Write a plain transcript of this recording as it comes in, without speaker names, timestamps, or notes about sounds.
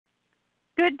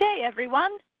Good day,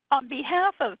 everyone. On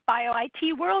behalf of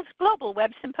BioIT World's Global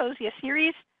Web Symposia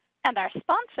Series and our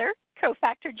sponsor,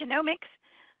 Cofactor Genomics,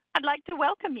 I'd like to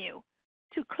welcome you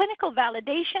to clinical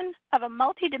validation of a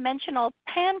multidimensional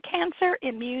pan-cancer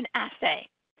immune assay.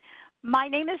 My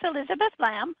name is Elizabeth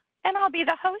Lamb, and I'll be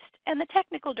the host and the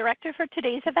technical director for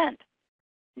today's event.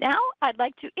 Now, I'd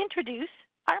like to introduce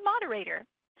our moderator.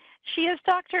 She is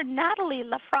Dr. Natalie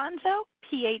LaFranzo,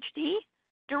 PhD,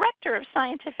 Director of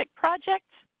Scientific Projects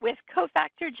with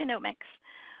Cofactor Genomics.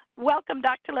 Welcome,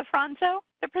 Dr. LaFranzo.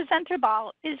 The presenter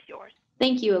ball is yours.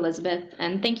 Thank you, Elizabeth,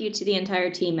 and thank you to the entire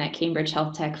team at Cambridge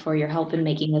Health Tech for your help in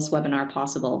making this webinar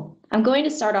possible. I'm going to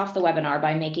start off the webinar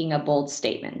by making a bold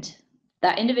statement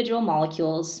that individual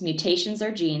molecules, mutations,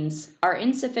 or genes are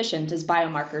insufficient as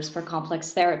biomarkers for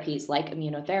complex therapies like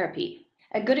immunotherapy.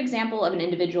 A good example of an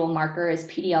individual marker is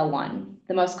PD-L1,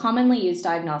 the most commonly used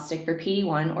diagnostic for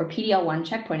PD-1 or PD-L1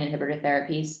 checkpoint inhibitor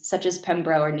therapies, such as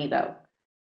Pembro or Nivo.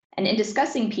 And in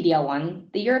discussing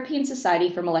PD-L1, the European Society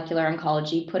for Molecular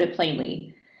Oncology put it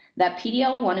plainly that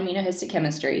PD-L1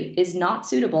 immunohistochemistry is not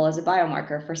suitable as a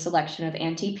biomarker for selection of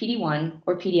anti-PD-1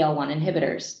 or PD-L1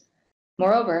 inhibitors.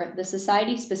 Moreover, the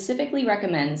Society specifically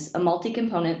recommends a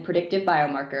multi-component predictive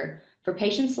biomarker for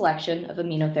patient selection of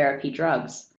immunotherapy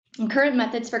drugs. And current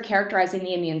methods for characterizing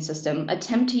the immune system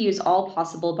attempt to use all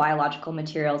possible biological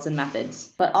materials and methods,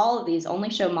 but all of these only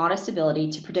show modest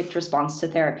ability to predict response to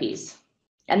therapies.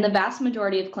 And the vast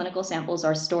majority of clinical samples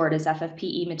are stored as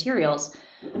FFPE materials,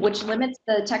 which limits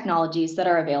the technologies that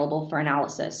are available for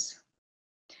analysis.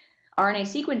 RNA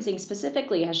sequencing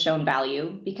specifically has shown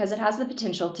value because it has the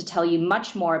potential to tell you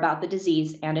much more about the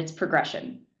disease and its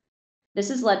progression. This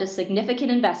has led to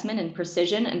significant investment in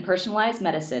precision and personalized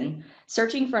medicine,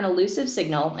 searching for an elusive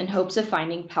signal in hopes of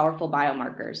finding powerful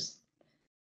biomarkers.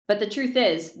 But the truth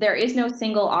is, there is no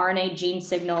single RNA gene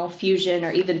signal, fusion,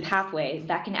 or even pathway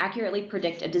that can accurately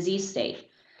predict a disease state.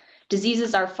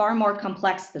 Diseases are far more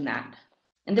complex than that.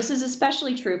 And this is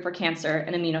especially true for cancer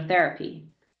and immunotherapy.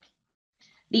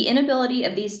 The inability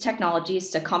of these technologies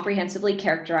to comprehensively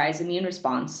characterize immune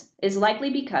response is likely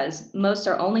because most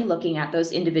are only looking at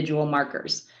those individual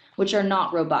markers, which are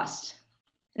not robust.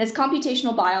 And as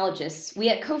computational biologists, we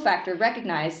at Cofactor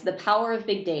recognize the power of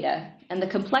big data and the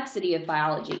complexity of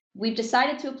biology. We've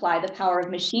decided to apply the power of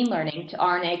machine learning to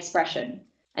RNA expression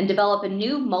and develop a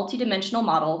new multidimensional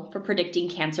model for predicting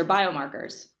cancer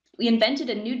biomarkers. We invented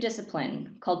a new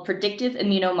discipline called predictive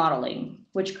immunomodeling,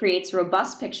 which creates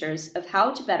robust pictures of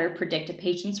how to better predict a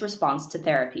patient's response to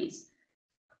therapies.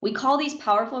 We call these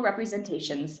powerful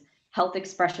representations health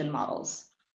expression models.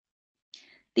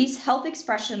 These health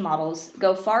expression models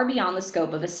go far beyond the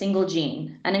scope of a single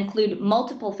gene and include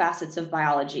multiple facets of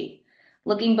biology,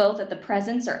 looking both at the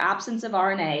presence or absence of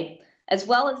RNA, as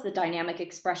well as the dynamic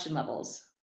expression levels.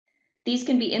 These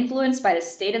can be influenced by the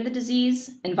state of the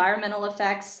disease, environmental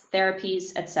effects,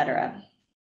 therapies, etc.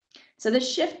 So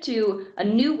this shift to a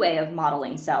new way of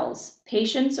modeling cells,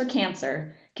 patients or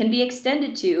cancer, can be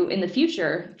extended to, in the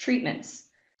future, treatments,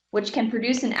 which can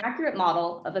produce an accurate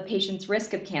model of a patient's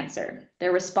risk of cancer,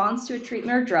 their response to a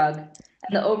treatment or drug,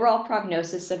 and the overall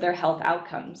prognosis of their health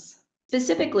outcomes.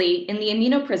 Specifically, in the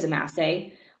immunoprism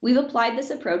assay, we've applied this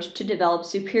approach to develop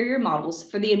superior models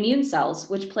for the immune cells,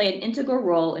 which play an integral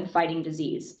role in fighting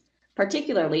disease,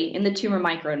 particularly in the tumor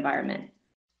microenvironment.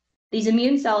 These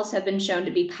immune cells have been shown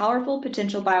to be powerful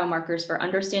potential biomarkers for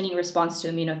understanding response to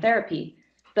immunotherapy,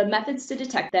 but methods to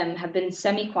detect them have been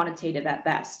semi-quantitative at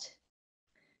best.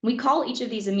 We call each of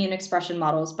these immune expression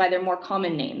models by their more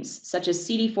common names, such as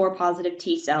CD4 positive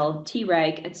T cell,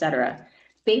 Treg, etc.,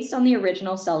 based on the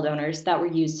original cell donors that were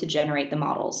used to generate the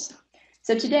models.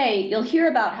 So today, you'll hear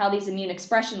about how these immune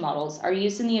expression models are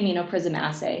used in the immunoprism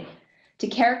assay to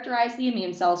characterize the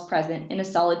immune cells present in a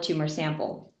solid tumor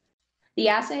sample. The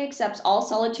assay accepts all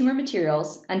solid tumor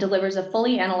materials and delivers a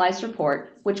fully analyzed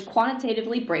report, which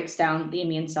quantitatively breaks down the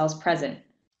immune cells present.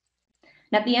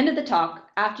 And at the end of the talk,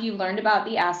 after you've learned about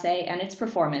the assay and its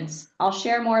performance, I'll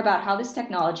share more about how this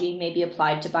technology may be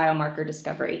applied to biomarker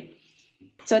discovery.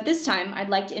 So at this time, I'd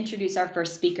like to introduce our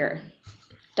first speaker.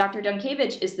 Dr.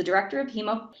 Dunkevich is the Director of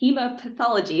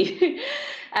Hemopathology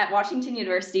at Washington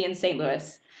University in St.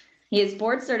 Louis. He is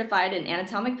board certified in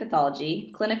anatomic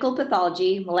pathology, clinical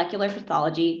pathology, molecular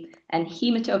pathology, and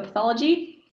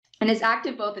hematopathology, and is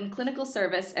active both in clinical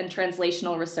service and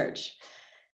translational research.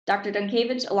 Dr.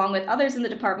 Dunkevich, along with others in the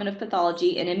Department of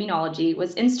Pathology and Immunology,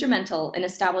 was instrumental in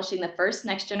establishing the first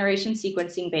next-generation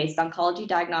sequencing-based oncology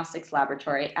diagnostics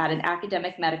laboratory at an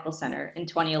academic medical center in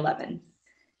 2011.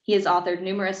 He has authored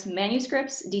numerous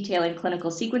manuscripts detailing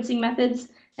clinical sequencing methods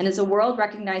and is a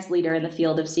world-recognized leader in the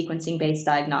field of sequencing-based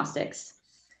diagnostics.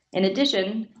 In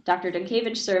addition, Dr.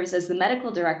 Dunkevich serves as the medical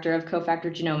director of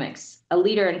Cofactor Genomics, a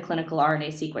leader in clinical RNA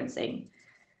sequencing.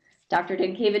 Dr.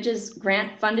 Dunkevich's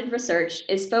grant-funded research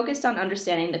is focused on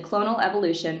understanding the clonal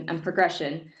evolution and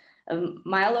progression of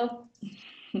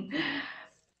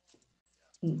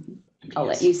I'll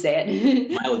let you say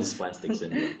it. Myelodysplastic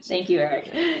syndrome. Thank you, Eric.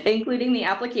 Including the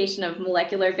application of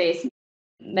molecular-based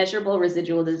measurable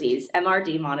residual disease,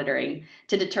 MRD monitoring,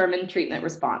 to determine treatment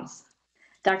response.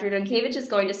 Dr. Dunkevich is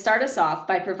going to start us off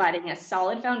by providing a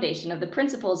solid foundation of the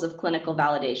principles of clinical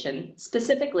validation,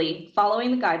 specifically following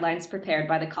the guidelines prepared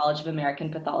by the College of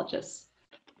American Pathologists.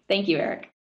 Thank you,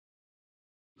 Eric.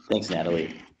 Thanks,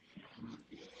 Natalie.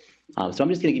 So I'm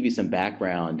just going to give you some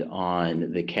background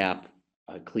on the CAP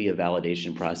CLIA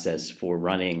validation process for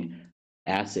running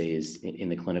assays in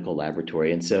the clinical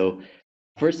laboratory. And so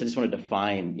first, I just want to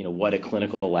define, what a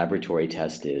clinical laboratory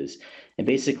test is. And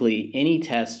basically, any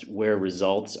test where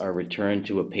results are returned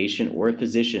to a patient or a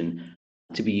physician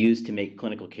to be used to make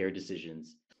clinical care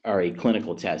decisions are a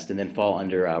clinical test and then fall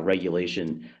under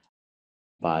regulation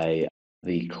by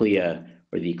the CLIA,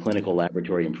 or the Clinical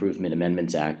Laboratory Improvement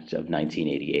Amendments Act of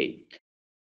 1988.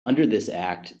 Under this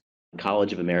act, the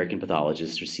College of American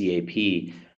Pathologists, or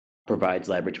CAP, provides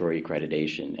laboratory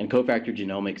accreditation. And Cofactor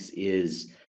Genomics is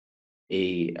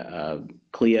a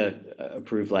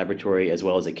CLIA-approved laboratory as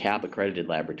well as a CAP-accredited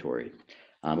laboratory.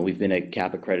 We've been a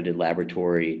CAP-accredited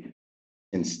laboratory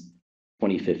since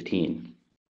 2015.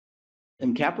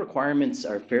 And CAP requirements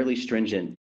are fairly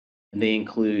stringent, and they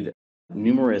include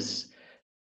numerous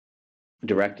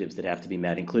directives that have to be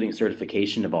met, including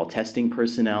certification of all testing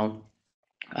personnel,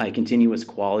 a continuous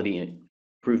quality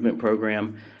improvement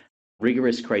program,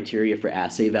 rigorous criteria for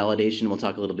assay validation. We'll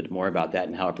talk a little bit more about that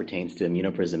and how it pertains to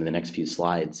immunoprism in the next few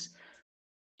slides.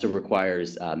 It also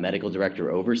requires medical director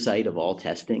oversight of all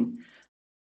testing,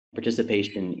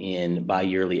 participation in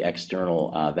bi-yearly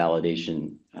external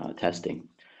validation testing.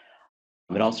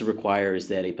 It also requires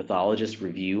that a pathologist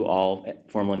review all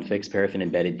formalin-fixed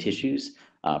paraffin-embedded tissues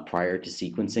prior to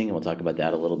sequencing, and we'll talk about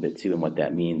that a little bit too and what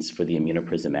that means for the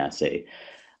immunoprism assay.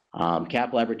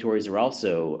 CAP laboratories are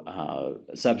also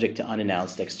subject to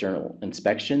unannounced external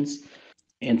inspections.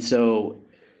 And so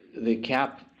the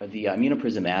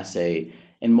immunoprism assay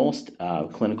and most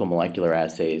clinical molecular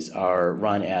assays are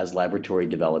run as laboratory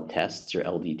developed tests, or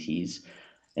LDTs.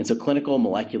 And so clinical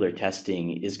molecular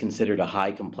testing is considered a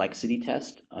high complexity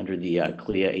test under the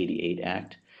CLIA 88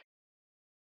 Act.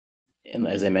 And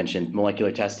as I mentioned,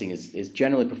 molecular testing is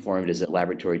generally performed as a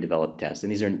laboratory developed test,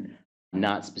 and these are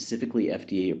not specifically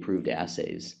FDA approved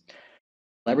assays.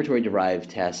 Laboratory derived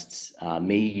tests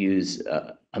may use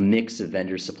a mix of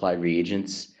vendor supplied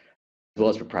reagents, as well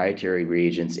as proprietary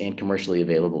reagents and commercially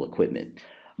available equipment.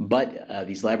 But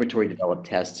these laboratory developed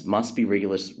tests must be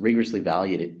rigorously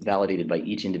validated by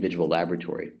each individual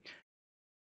laboratory.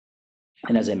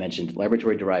 And as I mentioned,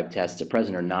 laboratory derived tests at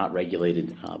present are not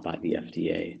regulated by the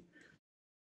FDA.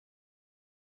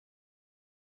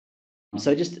 So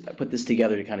I just put this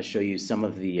together to kind of show you some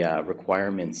of the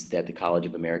requirements that the College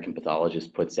of American Pathologists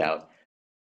puts out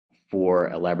for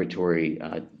a laboratory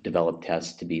developed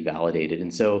test to be validated.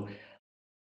 And so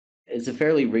it's a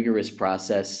fairly rigorous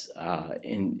process,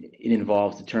 and it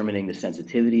involves determining the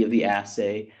sensitivity of the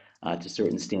assay to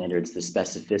certain standards, the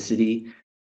specificity,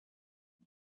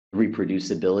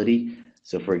 reproducibility.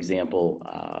 So for example,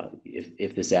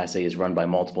 if this assay is run by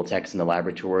multiple techs in the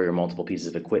laboratory or multiple pieces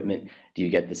of equipment, do you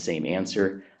get the same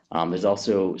answer? There's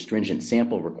also stringent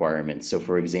sample requirements. So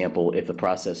for example, if the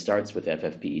process starts with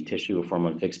FFPE tissue, or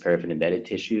formalin-fixed paraffin-embedded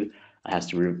tissue, it has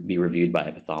to be reviewed by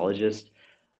a pathologist.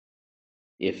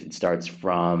 If it starts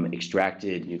from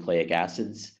extracted nucleic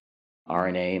acids,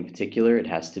 RNA in particular, it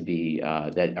has to be,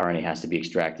 that RNA has to be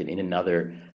extracted in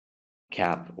another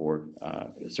CAP or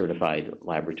certified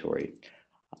laboratory.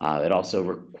 It also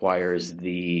requires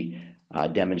the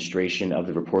demonstration of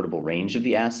the reportable range of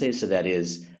the assay. So that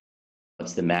is,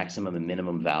 what's the maximum and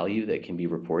minimum value that can be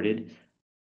reported.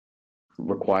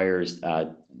 Requires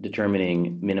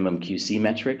determining minimum QC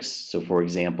metrics. So for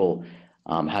example,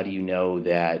 how do you know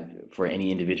that for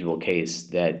any individual case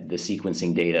that the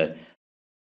sequencing data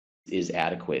is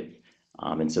adequate?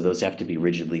 And so those have to be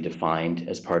rigidly defined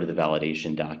as part of the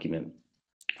validation document.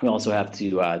 We also have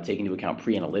to take into account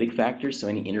pre-analytic factors, so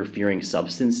any interfering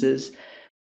substances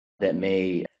that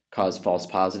may cause false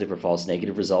positive or false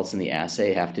negative results in the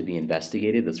assay have to be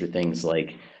investigated. Those are things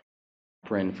like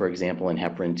heparin, for example, in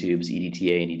heparin tubes,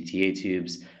 EDTA and EDTA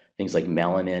tubes. Things like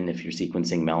melanin, if you're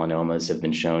sequencing melanomas, have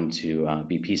been shown to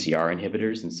be PCR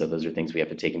inhibitors, and so those are things we have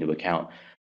to take into account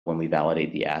when we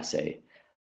validate the assay.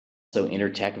 So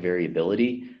intertech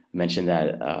variability. mentioned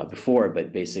that before,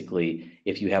 but basically,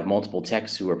 if you have multiple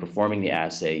techs who are performing the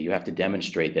assay, you have to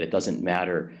demonstrate that it doesn't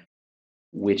matter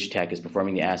which tech is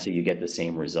performing the assay, you get the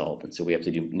same result. And so we have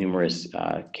to do numerous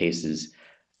cases,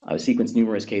 sequence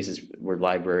numerous cases where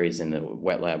libraries and the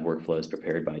wet lab workflows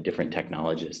prepared by different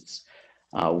technologists.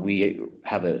 We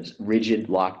have a rigid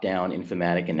lockdown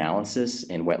informatic analysis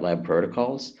and wet lab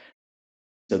protocols.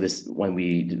 So when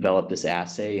we develop this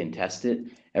assay and test it,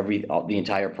 the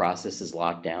entire process is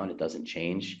locked down. It doesn't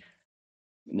change.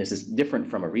 And this is different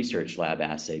from a research lab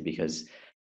assay because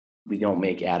we don't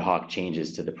make ad hoc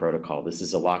changes to the protocol. This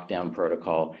is a lockdown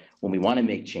protocol. When we want to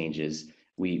make changes,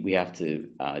 we have to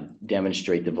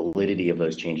demonstrate the validity of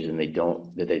those changes and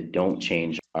that they don't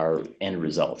change our end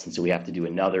results. And so we have to do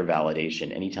another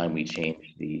validation anytime we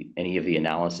change any of the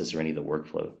analysis or any of the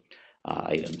workflow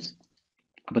items.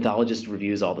 A pathologist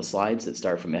reviews all the slides that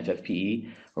start from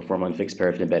FFPE or formalin fixed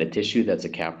paraffin embedded tissue. That's a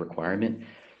CAP requirement.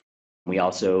 We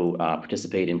also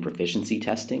participate in proficiency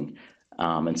testing.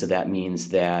 And so that means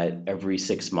that every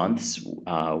 6 months,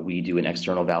 we do an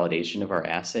external validation of our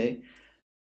assay.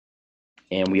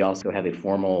 And we also have a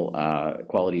formal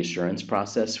quality assurance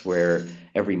process where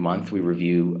every month we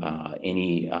review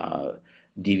any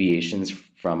deviations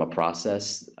from a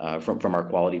process, from our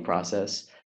quality process.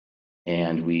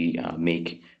 And we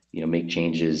make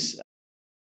changes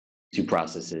to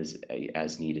processes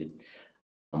as needed.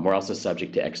 We're also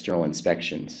subject to external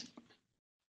inspections.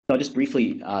 So just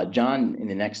briefly, John, in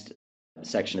the next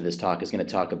section of this talk, is going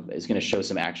to show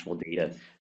some actual data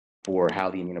for how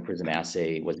the immunoprism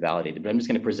assay was validated. But I'm just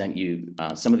going to present you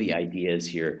some of the ideas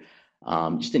here,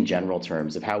 just in general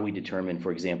terms of how we determine,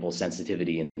 for example,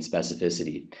 sensitivity and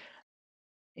specificity.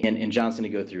 And John's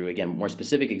going to go through, again, more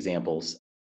specific examples.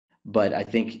 But I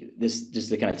think this, just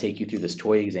to kind of take you through this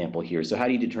toy example here. So how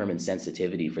do you determine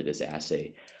sensitivity for this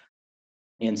assay?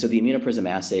 And so the immunoprism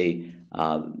assay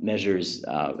measures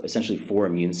essentially 4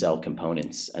 immune cell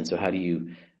components. And so how do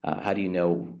you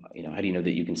know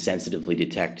that you can sensitively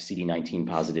detect CD19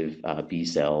 positive B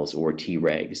cells or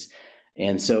Tregs?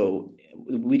 And so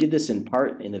we did this in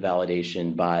part in the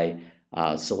validation by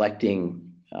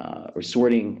selecting or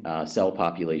sorting cell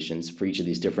populations for each of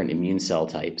these different immune cell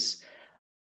types,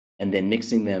 and then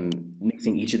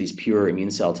mixing each of these pure immune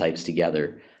cell types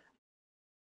together,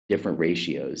 different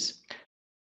ratios.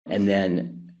 And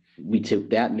then we took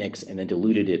that mix and then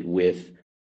diluted it with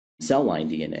cell line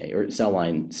DNA or cell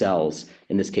line cells,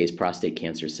 in this case, prostate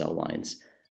cancer cell lines.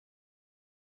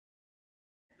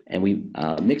 And we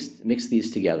mixed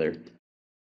these together.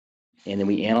 And then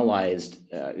we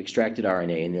extracted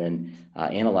RNA and then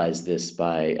analyzed this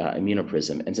by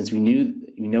immunoprism. And since we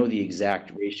know the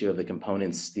exact ratio of the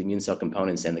components, the immune cell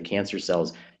components and the cancer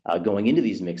cells going into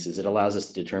these mixes, it allows us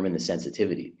to determine the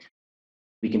sensitivity.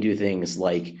 We can do things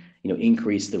like,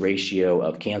 increase the ratio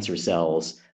of cancer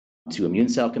cells to immune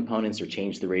cell components or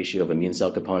change the ratio of immune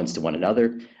cell components to one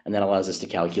another, and that allows us to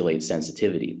calculate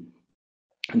sensitivity.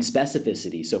 And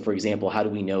specificity, so for example, how do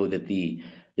we know that the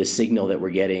signal that we're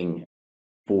getting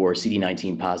for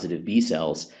CD19 positive B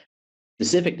cells,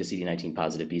 specific to CD19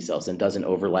 positive B cells, and doesn't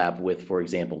overlap with, for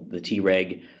example, the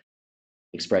Treg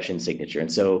expression signature?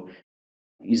 And so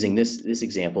using this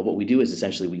example, what we do is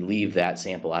essentially we leave that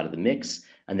sample out of the mix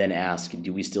and then ask,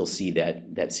 do we still see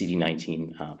that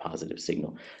CD19 positive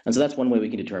signal? And so that's one way we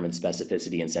can determine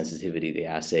specificity and sensitivity of the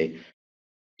assay,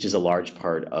 which is a large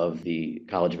part of the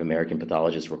College of American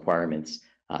Pathologists requirements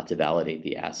to validate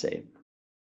the assay.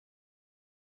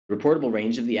 Reportable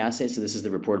range of the assay. So this is the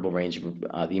reportable range. The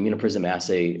immunoprism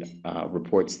assay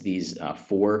reports these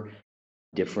 4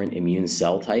 different immune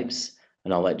cell types.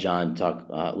 And I'll let John talk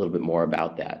a little bit more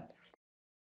about that.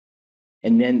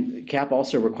 And then CAP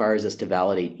also requires us to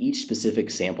validate each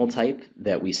specific sample type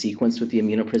that we sequence with the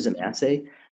immunoprism assay.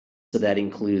 So that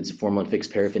includes formalin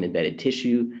fixed paraffin embedded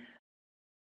tissue,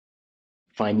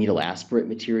 fine needle aspirate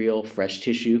material, fresh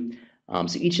tissue.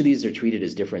 So each of these are treated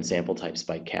as different sample types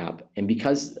by CAP. And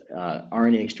because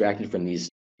RNA extracted from these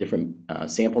different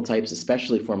sample types,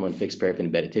 especially formalin fixed paraffin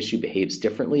embedded tissue, behaves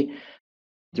differently,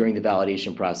 during the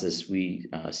validation process, we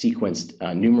sequenced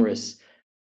numerous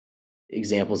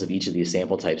examples of each of these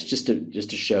sample types just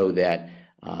to show that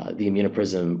the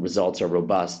immunoprism results are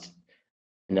robust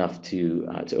enough to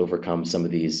overcome some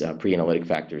of these pre-analytic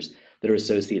factors that are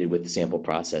associated with sample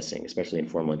processing, especially in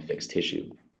formalin fixed tissue.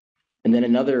 And then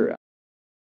another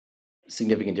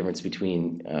significant difference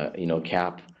between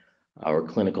CAP or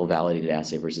clinical validated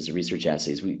assay versus a research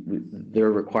assays, there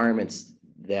are requirements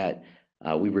that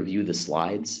we review the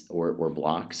slides or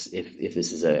blocks if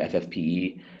this is a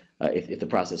FFPE, if the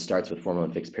process starts with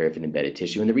formalin fixed paraffin embedded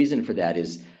tissue. And the reason for that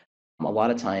is a lot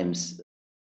of times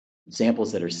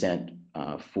samples that are sent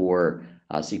for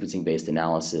sequencing-based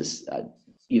analysis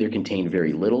either contain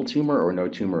very little tumor or no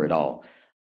tumor at all.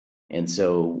 And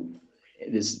so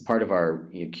this part of our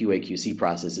QA/QC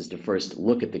process is to first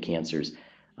look at the cancers.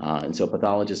 And so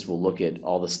pathologists will look at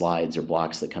all the slides or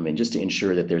blocks that come in just to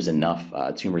ensure that there's enough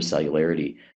tumor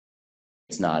cellularity.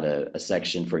 It's not a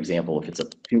section, for example, if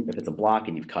it's a block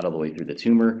and you've cut all the way through the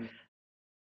tumor,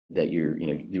 that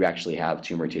you actually have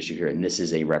tumor tissue here, and this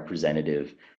is a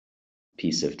representative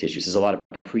piece of tissue. So there's a lot of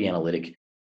pre-analytic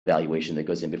evaluation that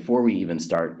goes in before we even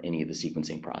start any of the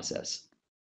sequencing process.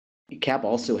 CAP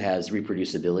also has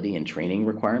reproducibility and training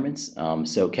requirements.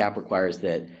 So CAP requires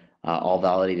that all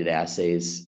validated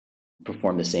assays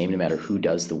perform the same no matter who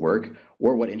does the work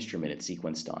or what instrument it's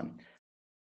sequenced on.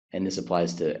 And this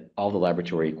applies to all the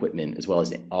laboratory equipment as well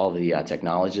as all the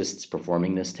technologists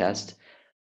performing this test.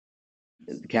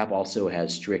 The CAP also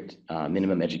has strict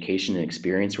minimum education and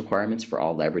experience requirements for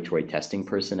all laboratory testing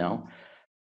personnel.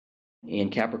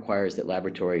 And CAP requires that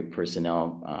laboratory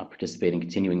personnel participate in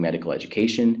continuing medical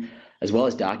education, as well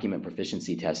as document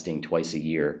proficiency testing twice a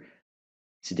year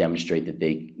to demonstrate that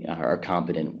they are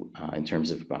competent in terms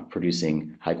of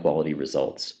producing high quality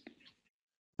results.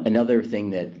 Another thing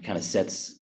that kind of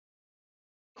sets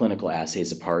clinical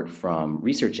assays apart from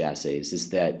research assays is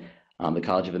that the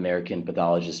College of American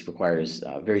Pathologists requires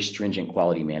very stringent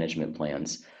quality management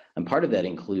plans. And part of that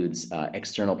includes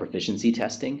external proficiency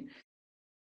testing,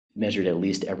 measured at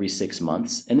least every 6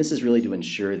 months. And this is really to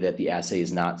ensure that the assay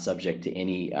is not subject to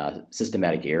any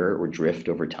systematic error or drift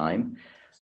over time.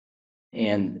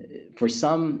 And for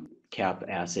some CAP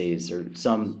assays or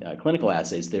some clinical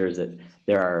assays, there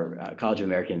are College of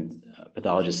American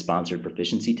Pathologists sponsored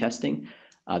proficiency testing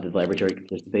that the laboratory can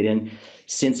participate in.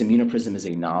 Since immunoprism is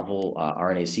a novel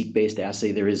RNA-seq-based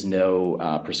assay, there is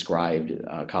no prescribed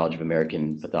College of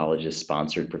American Pathologists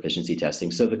sponsored proficiency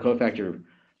testing. So the cofactor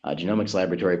genomics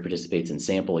laboratory participates in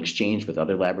sample exchange with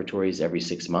other laboratories every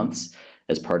 6 months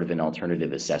as part of an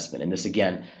alternative assessment. And this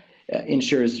again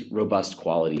ensures robust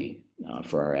quality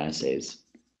for our assays.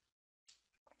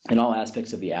 And all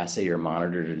aspects of the assay are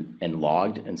monitored and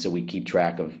logged. And so we keep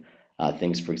track of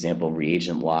things, for example,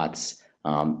 reagent lots,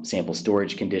 sample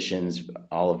storage conditions.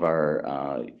 All of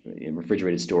our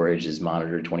refrigerated storage is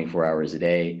monitored 24 hours a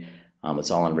day.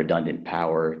 It's all on redundant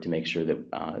power to make sure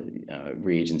that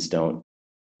reagents don't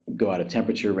go out of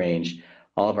temperature range.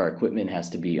 All of our equipment has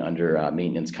to be under a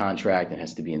maintenance contract and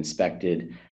has to be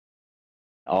inspected.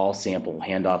 All sample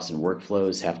handoffs and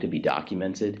workflows have to be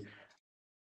documented.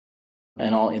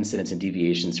 And all incidents and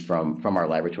deviations from our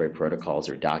laboratory protocols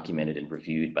are documented and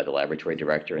reviewed by the laboratory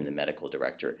director and the medical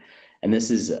director. And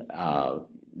this is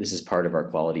part of our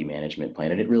quality management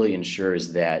plan. And it really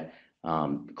ensures that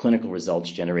clinical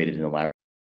results generated in the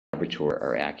laboratory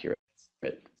are accurate.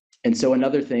 And so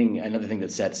another thing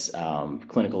that sets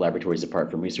clinical laboratories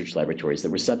apart from research laboratories, that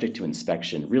we're subject to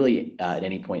inspection really at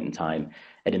any point in time.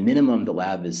 At a minimum, the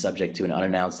lab is subject to an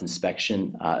unannounced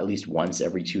inspection at least once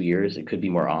every 2 years. It could be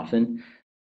more often.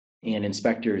 And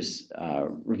inspectors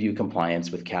review compliance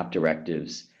with CAP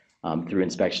directives through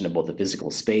inspection of both the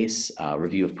physical space,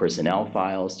 review of personnel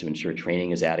files to ensure training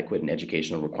is adequate and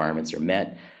educational requirements are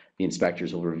met. The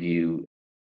inspectors will review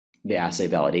the assay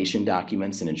validation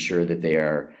documents and ensure that they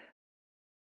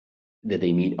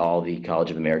meet all the College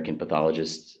of American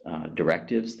Pathologists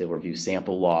directives. They'll review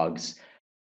sample logs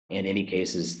and any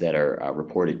cases that are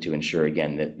reported to ensure,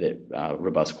 again, that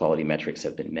robust quality metrics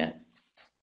have been met.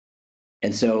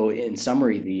 And so in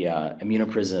summary, the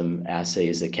immunoprism assay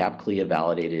is a CAP-CLIA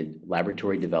validated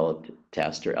laboratory developed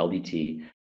test, or LDT,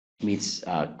 meets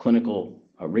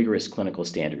rigorous clinical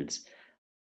standards.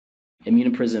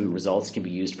 Immunoprism results can be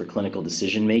used for clinical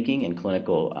decision-making and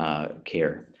clinical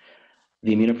care.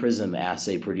 The immunoprism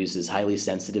assay produces highly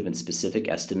sensitive and specific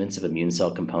estimates of immune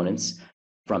cell components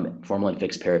from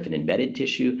formalin-fixed paraffin-embedded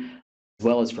tissue, as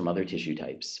well as from other tissue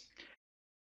types.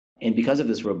 And because of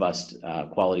this robust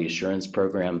quality assurance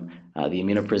program, the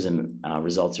immunoprism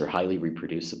results are highly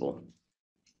reproducible.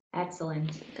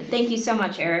 Excellent. Thank you so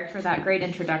much, Eric, for that great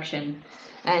introduction.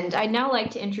 And I'd now like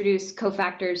to introduce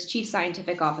Cofactor's Chief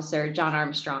Scientific Officer, John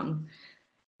Armstrong.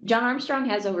 John Armstrong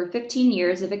has over 15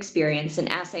 years of experience in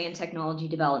assay and technology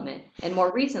development, and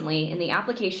more recently in the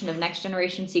application of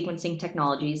next-generation sequencing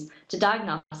technologies to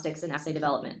diagnostics and assay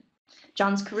development.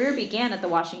 John's career began at the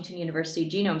Washington University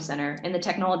Genome Center in the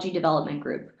Technology Development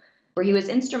Group, where he was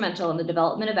instrumental in the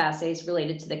development of assays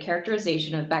related to the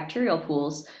characterization of bacterial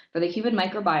pools for the Human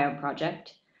Microbiome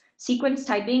Project, sequence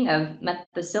typing of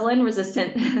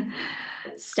methicillin-resistant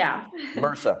staph.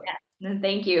 MRSA.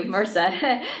 Thank you,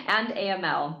 MRSA, and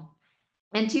AML.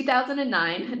 In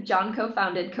 2009, John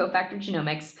co-founded Cofactor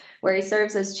Genomics, where he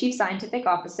serves as Chief Scientific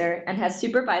Officer and has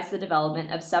supervised the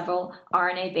development of several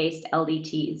RNA-based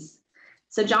LDTs.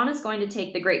 So John is going to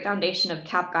take the great foundation of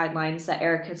CAP guidelines that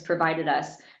Eric has provided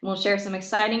us, and we'll share some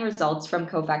exciting results from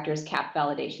Cofactor's CAP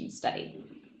validation study.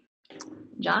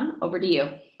 John, over to you.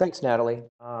 Thanks, Natalie.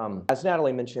 As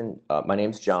Natalie mentioned, my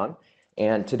name's John,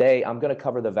 and today I'm going to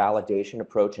cover the validation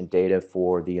approach and data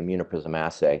for the immunoprism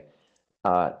assay.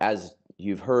 As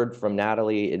you've heard from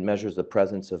Natalie, it measures the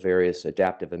presence of various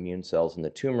adaptive immune cells in the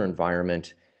tumor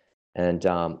environment, and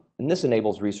this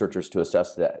enables researchers to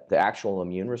assess the actual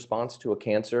immune response to a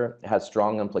cancer. It has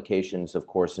strong implications, of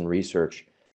course, in research,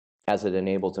 as it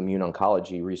enables immune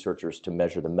oncology researchers to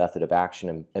measure the method of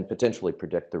action and potentially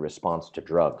predict the response to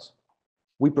drugs.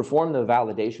 We performed the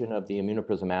validation of the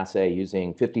immunoprism assay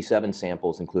using 57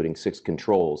 samples, including 6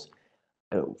 controls.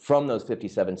 From those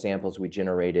 57 samples, we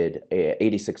generated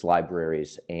 86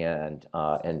 libraries and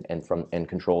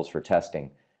controls for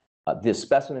testing. The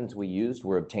specimens we used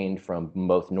were obtained from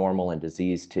both normal and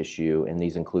diseased tissue, and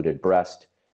these included breast,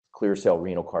 clear cell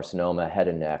renal carcinoma, head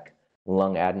and neck,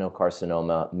 lung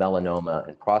adenocarcinoma, melanoma,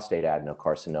 and prostate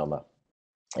adenocarcinoma.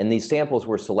 And these samples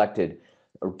were selected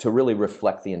to really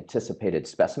reflect the anticipated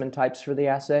specimen types for the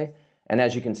assay. And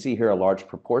as you can see here, a large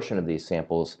proportion of these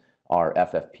samples are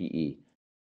FFPE,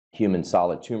 human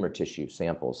solid tumor tissue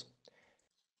samples.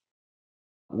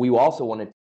 We also wanted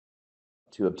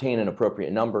to obtain an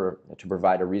appropriate number to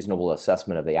provide a reasonable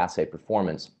assessment of the assay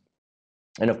performance.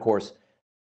 And of course,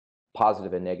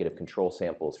 positive and negative control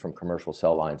samples from commercial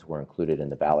cell lines were included in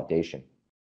the validation.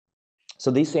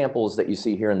 So these samples that you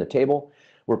see here in the table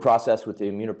were processed with the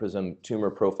immunoprism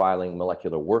tumor profiling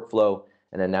molecular workflow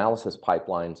and analysis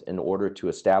pipelines in order to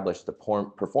establish the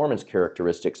performance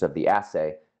characteristics of the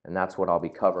assay, and that's what I'll be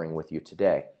covering with you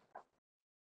today.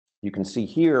 You can see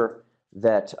here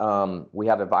that we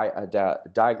have a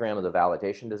diagram of the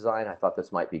validation design. I thought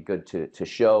this might be good to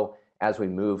show as we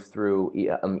move through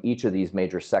each of these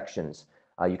major sections.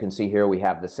 You can see here we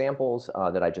have the samples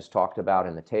that I just talked about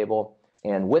in the table,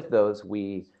 and with those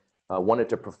we wanted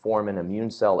to perform an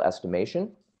immune cell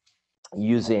estimation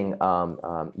using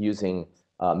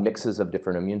mixes of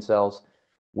different immune cells.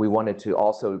 We wanted to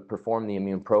also perform the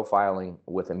immune profiling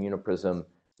with immunoprism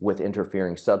with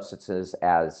interfering substances,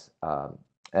 as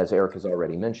Eric has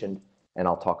already mentioned, and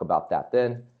I'll talk about that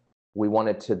then. We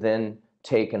wanted to then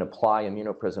take and apply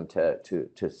immunoprism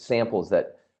to samples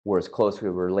that were as closely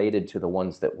related to the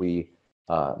ones that we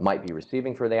might be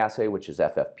receiving for the assay, which is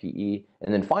FFPE.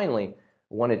 And then finally,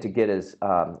 wanted to get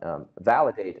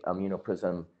validate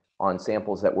immunoprism on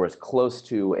samples that were as close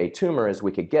to a tumor as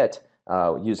we could get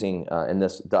using, and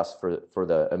thus for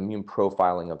the immune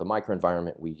profiling of the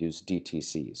microenvironment, we use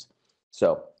DTCs.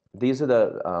 So these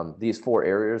are these 4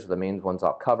 areas are the main ones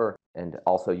I'll cover, and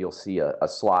also you'll see a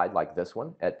slide like this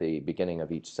one at the beginning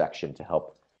of each section to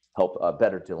help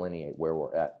better delineate where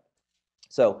we're at.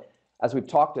 So as we've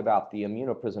talked about, the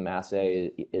immunoprism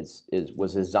assay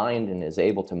was designed and is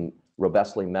able to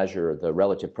robustly measure the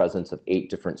relative presence of 8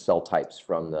 different cell types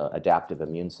from the adaptive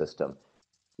immune system.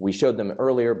 We showed them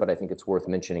earlier, but I think it's worth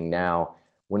mentioning now.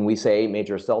 When we say 8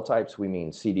 major cell types, we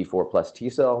mean CD4 plus T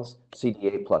cells,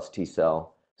 CD8 plus T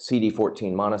cell,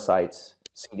 CD14 monocytes,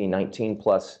 CD19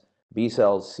 plus B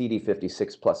cells,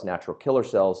 CD56 plus natural killer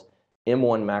cells,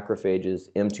 M1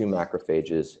 macrophages, M2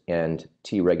 macrophages, and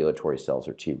T regulatory cells,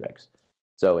 or Tregs.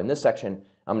 So in this section,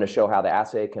 I'm going to show how the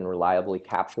assay can reliably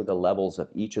capture the levels of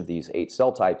each of these 8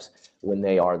 cell types when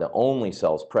they are the only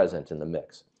cells present in the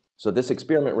mix. So this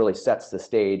experiment really sets the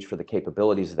stage for the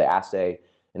capabilities of the assay,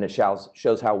 and it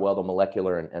shows how well the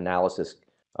molecular and analysis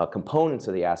components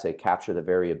of the assay capture the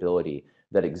variability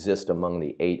that exists among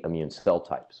the 8 immune cell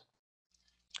types.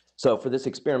 So for this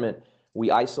experiment, we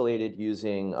isolated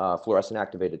using fluorescent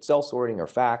activated cell sorting, or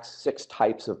FACS, 6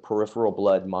 types of peripheral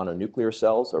blood mononuclear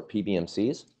cells, or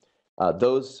PBMCs.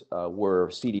 Those were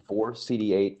CD4,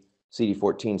 CD8,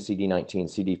 CD14,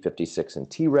 CD19, CD56, and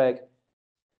Treg.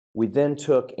 We then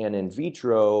took and in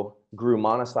vitro grew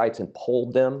monocytes and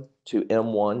pulled them to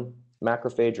M1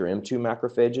 macrophage or M2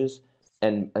 macrophages,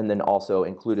 and then also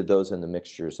included those in the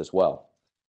mixtures as well.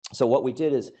 So what we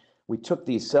did is we took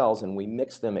these cells and we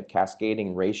mixed them at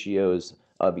cascading ratios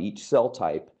of each cell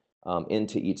type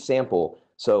into each sample.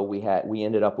 So we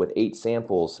ended up with 8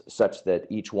 samples such that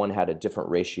each one had a different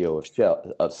ratio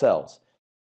of cells.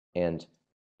 And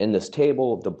in this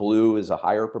table, the blue is a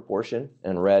higher proportion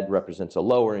and red represents a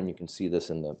lower, and you can see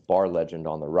this in the bar legend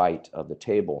on the right of the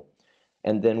table.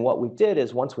 And then what we did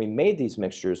is once we made these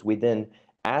mixtures, we then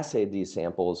assayed these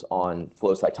samples on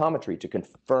flow cytometry to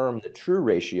confirm the true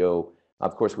ratio.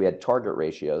 Of course, we had target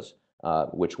ratios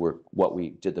which were what we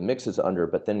did the mixes under,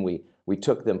 but then we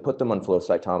took them, put them on flow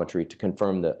cytometry to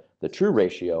confirm the true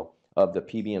ratio of the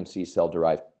PBMC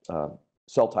cell-derived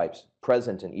cell types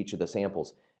present in each of the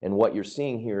samples. And what you're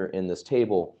seeing here in this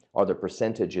table are the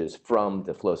percentages from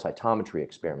the flow cytometry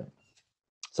experiment.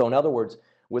 So in other words,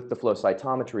 with the flow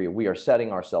cytometry, we are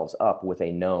setting ourselves up with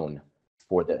a known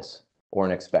for this, or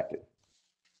an expected.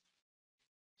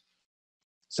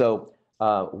 So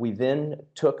we then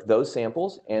took those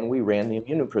samples and we ran the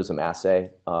immunoprism assay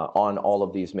on all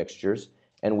of these mixtures,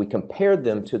 and we compared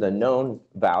them to the known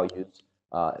values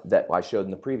that I showed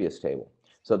in the previous table.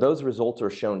 So those results are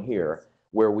shown here,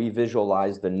 where we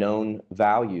visualize the known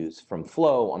values from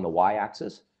flow on the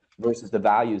y-axis versus the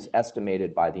values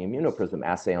estimated by the immunoprism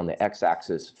assay on the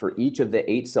x-axis for each of the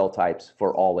 8 cell types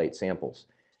for all 8 samples.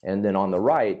 And then on the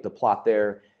right, the plot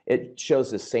there, it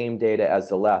shows the same data as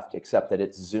the left, except that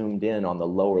it's zoomed in on the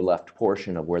lower left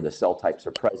portion of where the cell types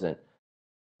are present.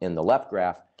 In the left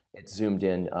graph, it's zoomed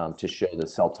in to show the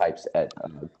cell types at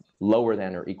lower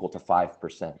than or equal to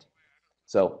 5%.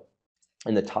 So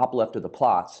in the top left of the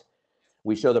plots,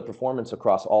 we show the performance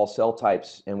across all cell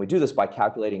types, and we do this by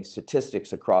calculating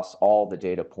statistics across all the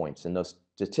data points. And those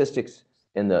statistics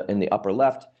in the upper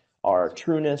left are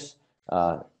trueness,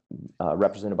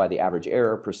 represented by the average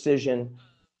error, precision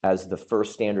as the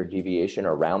first standard deviation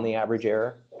around the average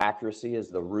error, accuracy as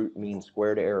the root mean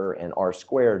squared error, and R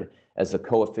squared as the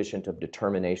coefficient of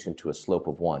determination to a slope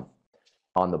of 1.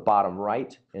 On the bottom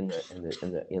right, in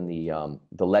the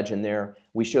legend there,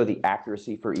 we show the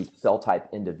accuracy for each cell type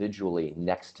individually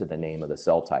next to the name of the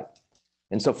cell type.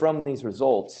 And so from these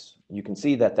results, you can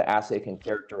see that the assay can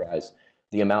characterize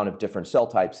the amount of different cell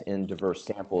types in diverse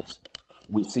samples.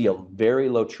 We see a very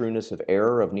low trueness of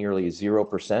error of nearly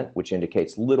 0%, which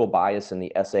indicates little bias in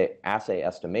the assay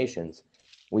estimations.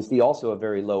 We see also a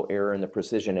very low error in the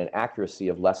precision and accuracy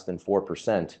of less than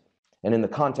 4%. And in the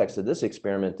context of this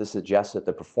experiment, this suggests that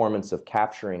the performance of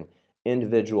capturing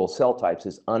individual cell types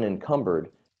is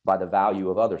unencumbered by the value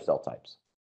of other cell types.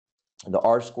 The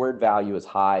R squared value is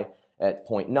high at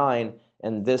 0.9,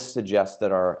 and this suggests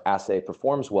that our assay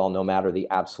performs well no matter the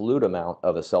absolute amount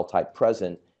of a cell type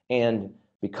present. And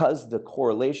because the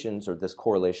correlations, or this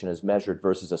correlation is measured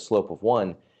versus a slope of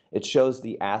 1, it shows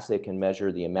the assay can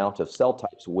measure the amount of cell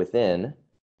types within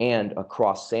and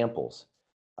across samples.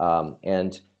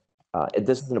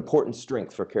 This is an important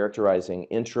strength for characterizing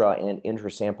intra and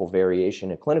intrasample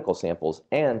variation in clinical samples,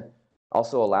 and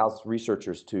also allows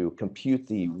researchers to compute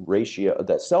the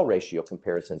cell ratio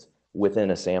comparisons within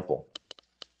a sample.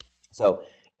 So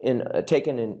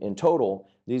taken in total,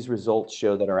 these results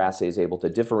show that our assay is able to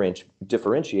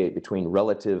differentiate between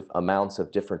relative amounts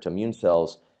of different immune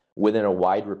cells within a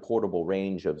wide reportable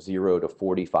range of 0 to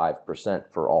 45%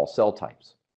 for all cell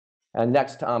types. And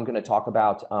next, I'm going to talk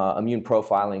about immune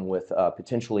profiling with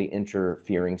potentially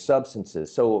interfering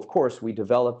substances. So, of course, we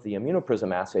developed the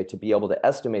immunoprism assay to be able to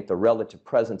estimate the relative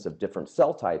presence of different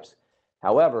cell types.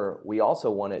 However, we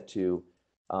also wanted to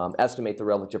estimate the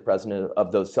relative presence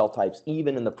of those cell types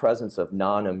even in the presence of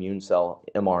non-immune cell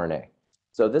mRNA.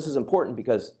 So this is important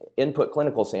because input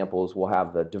clinical samples will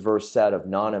have the diverse set of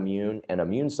non-immune and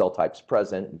immune cell types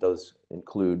present. Those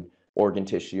include organ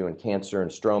tissue and cancer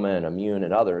and stroma and immune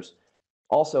and others.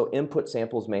 Also, input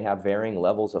samples may have varying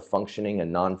levels of functioning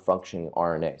and non-functioning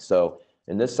RNA. So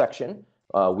in this section,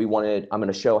 I'm going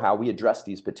to show how we address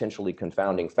these potentially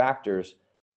confounding factors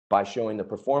by showing the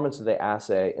performance of the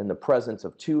assay in the presence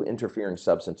of 2 interfering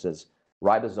substances,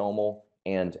 ribosomal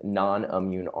and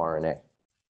non-immune RNA.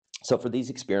 So for these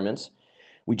experiments,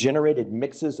 we generated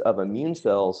mixes of immune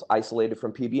cells isolated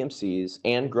from PBMCs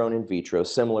and grown in vitro,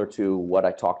 similar to what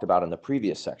I talked about in the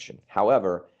previous section.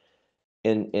 However,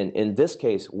 in this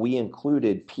case, we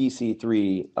included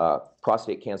PC3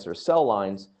 prostate cancer cell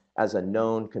lines as a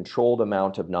known controlled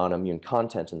amount of non-immune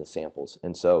content in the samples.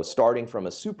 And so starting from a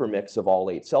supermix of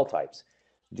all 8 cell types,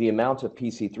 the amount of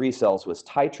PC3 cells was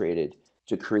titrated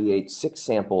to create 6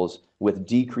 samples with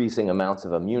decreasing amounts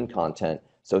of immune content.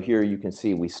 So here you can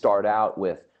see we start out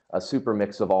with a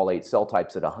supermix of all 8 cell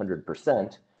types at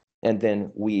 100%, and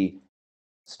then we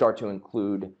start to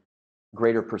include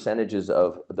greater percentages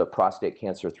of the prostate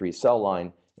cancer 3 cell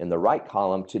line in the right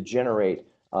column to generate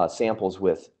samples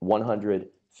with 100,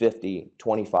 50,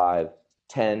 25,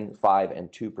 10, 5,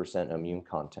 and 2% immune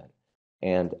content.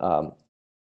 And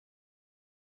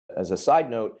as a side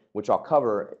note, which I'll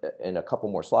cover in a couple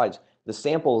more slides, the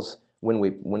samples, when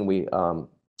we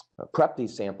prep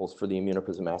these samples for the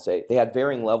immunoprism assay, they had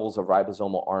varying levels of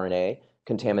ribosomal RNA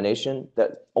contamination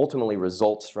that ultimately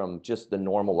results from just the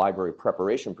normal library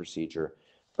preparation procedure.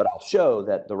 But I'll show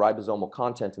that the ribosomal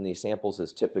content in these samples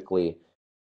is typically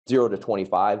 0 to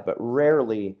 25, but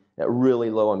rarely at really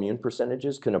low immune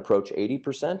percentages can approach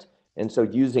 80%. And so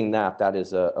using that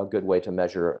is a good way to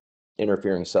measure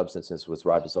interfering substances with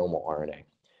ribosomal RNA.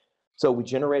 So we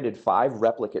generated 5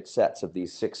 replicate sets of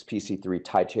these 6 PC3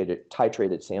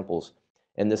 titrated samples,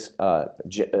 and this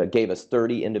gave us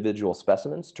 30 individual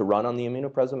specimens to run on the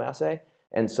immunopresum assay.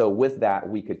 And so with that,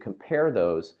 we could compare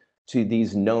those to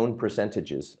these known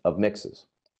percentages of mixes.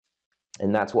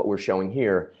 And that's what we're showing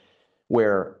here,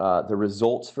 where the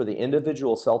results for the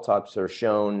individual cell types are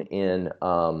shown in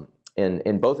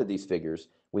both of these figures.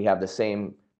 We have the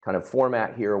same kind of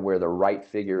format here, where the right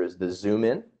figure is the zoom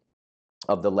in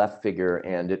of the left figure,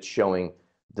 and it's showing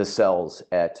the cells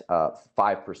at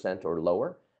 5% or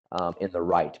lower in the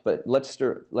right. But let's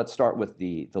start with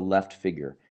the left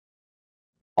figure.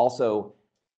 Also,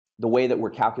 the way that we're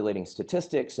calculating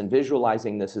statistics and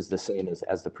visualizing this is the same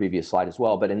as the previous slide as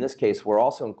well. But in this case, we're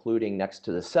also including next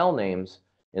to the cell names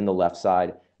in the left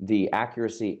side, the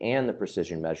accuracy and the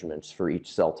precision measurements for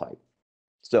each cell type.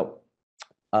 So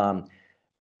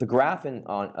the graph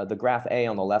the graph A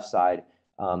on the left side,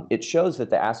 it shows that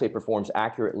the assay performs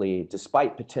accurately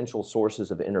despite potential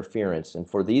sources of interference. And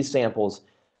for these samples,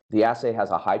 the assay has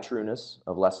a high trueness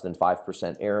of less than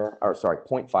 5% error, or sorry,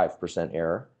 0.5%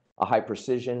 error, a high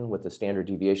precision with a standard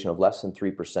deviation of less than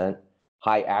 3%,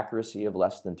 high accuracy of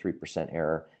less than 3%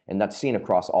 error, and that's seen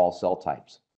across all cell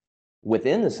types.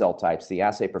 Within the cell types, the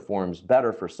assay performs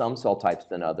better for some cell types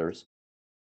than others.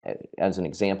 As an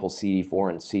example, CD4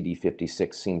 and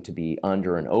CD56 seem to be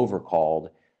under and overcalled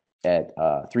at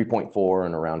 3.4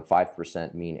 and around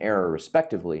 5% mean error,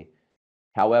 respectively.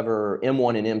 However,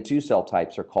 M1 and M2 cell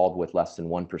types are called with less than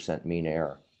 1% mean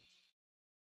error.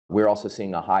 We're also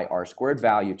seeing a high R-squared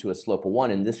value to a slope of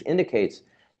 1, and this indicates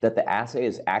that the assay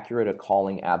is accurate at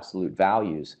calling absolute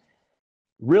values,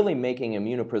 really making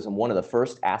immunoprism one of the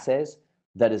first assays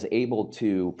that is able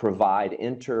to provide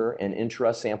inter and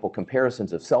intra-sample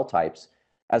comparisons of cell types,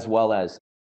 as well as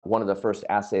one of the first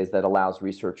assays that allows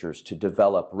researchers to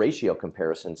develop ratio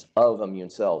comparisons of immune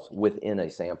cells within a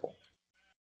sample.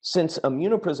 Since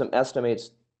immunoprism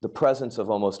estimates the presence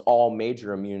of almost all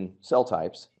major immune cell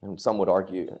types, and some would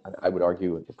argue, I would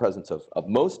argue, the presence of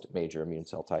most major immune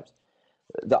cell types,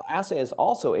 the assay is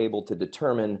also able to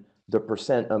determine the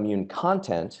percent immune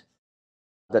content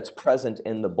that's present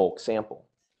in the bulk sample.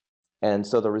 And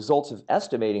so the results of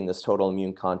estimating this total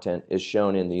immune content is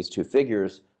shown in these two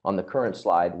figures. On the current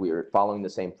slide, we are following the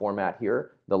same format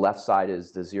here. The left side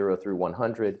is the 0 through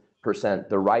 100%.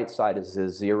 The right side is the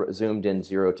zoomed in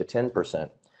 0 to 10%.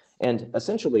 And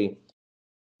essentially,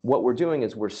 what we're doing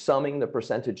is we're summing the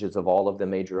percentages of all of the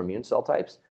major immune cell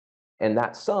types. And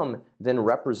that sum then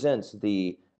represents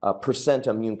the percent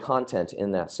immune content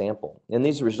in that sample. And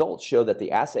these results show that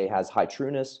the assay has high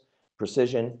trueness,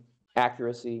 precision,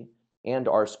 accuracy, and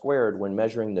R-squared when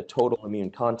measuring the total immune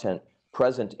content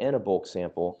present in a bulk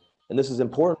sample. And this is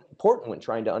important when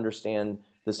trying to understand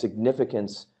the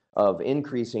significance of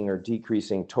increasing or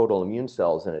decreasing total immune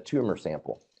cells in a tumor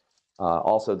sample.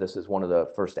 Also, this is one of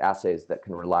the first assays that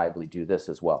can reliably do this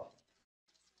as well.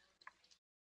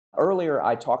 Earlier,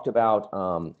 I talked about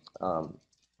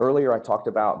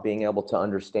being able to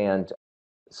understand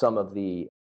some of the,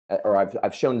 or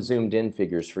I've shown zoomed in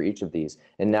figures for each of these,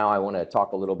 and now I want to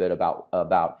talk a little bit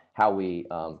about how we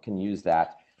can use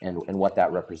that and what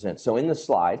that represents. So in this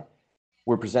slide,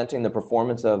 we're presenting the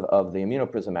performance of the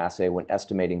immunoprism assay when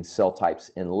estimating cell types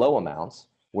in low amounts,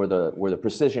 where the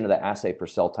precision of the assay per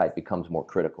cell type becomes more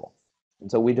critical. And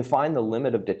so we define the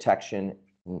limit of detection.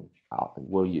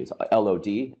 We'll use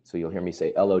LOD, so you'll hear me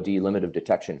say LOD, limit of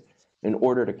detection, in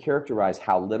order to characterize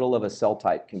how little of a cell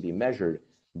type can be measured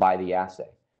by the assay.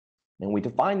 And we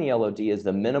define the LOD as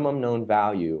the minimum known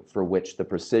value for which the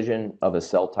precision of a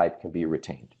cell type can be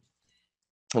retained.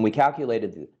 And we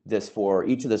calculated this for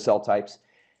each of the cell types,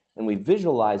 and we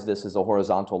visualized this as a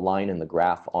horizontal line in the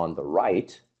graph on the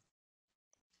right.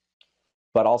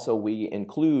 But also we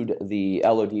include the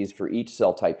LODs for each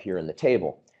cell type here in the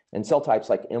table. And cell types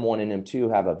like M1 and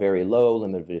M2 have a very low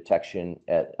limit of detection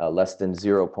at less than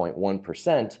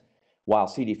 0.1%, while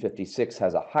CD56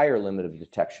 has a higher limit of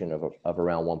detection of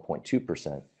around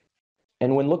 1.2%.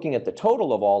 And when looking at the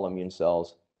total of all immune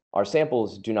cells, our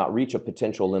samples do not reach a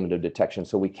potential limit of detection,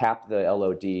 so we cap the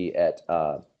LOD at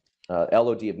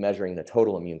LOD of measuring the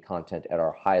total immune content at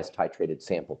our highest titrated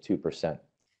sample, 2%.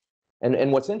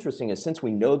 And what's interesting is, since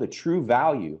we know the true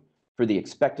value for the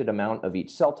expected amount of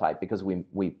each cell type, because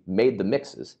we made the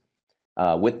mixes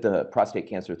with the prostate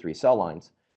cancer 3 cell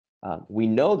lines, we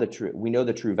know the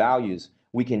true values.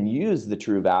 We can use the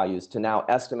true values to now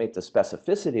estimate the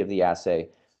specificity of the assay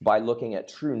by looking at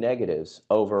true negatives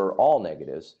over all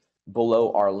negatives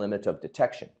below our limit of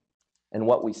detection. And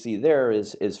what we see there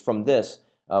is from this,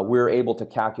 we're able to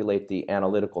calculate the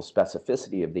analytical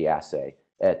specificity of the assay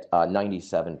at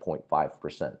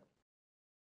 97.5%.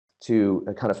 To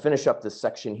kind of finish up this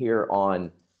section here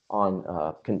on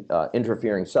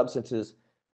interfering substances,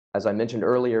 as I mentioned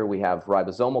earlier, we have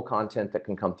ribosomal content that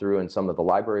can come through in some of the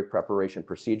library preparation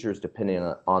procedures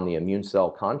depending on the immune cell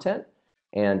content.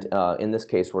 And in this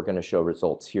case, we're going to show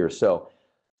results here. So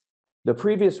the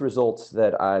previous results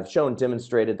that I've shown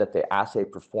demonstrated that the assay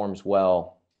performs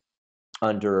well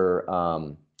under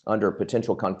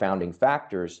potential confounding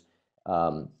factors,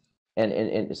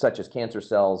 and such as cancer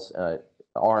cells,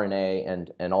 RNA,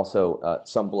 and also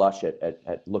some blush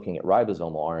at looking at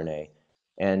ribosomal RNA.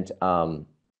 And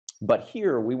but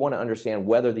here we want to understand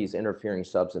whether these interfering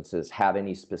substances have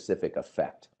any specific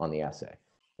effect on the assay.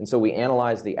 And so we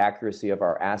analyze the accuracy of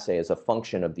our assay as a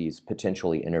function of these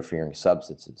potentially interfering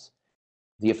substances.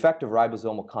 The effect of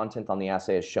ribosomal content on the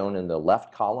assay is shown in the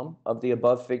left column of the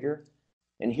above figure.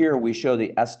 And here we show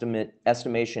the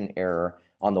estimation error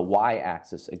on the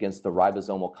y-axis against the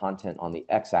ribosomal content on the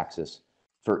x-axis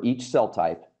for each cell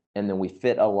type, and then we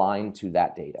fit a line to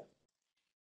that data.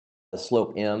 The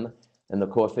slope m and the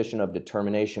coefficient of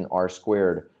determination r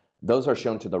squared, those are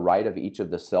shown to the right of each of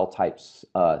the cell type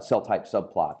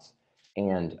subplots.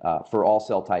 And for all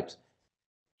cell types,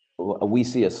 we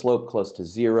see a slope close to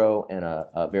 0 and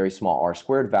a very small r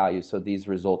squared value. So these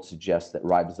results suggest that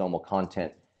ribosomal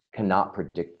content cannot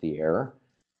predict the error.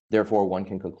 Therefore, one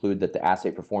can conclude that the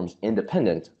assay performs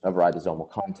independent of ribosomal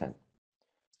content.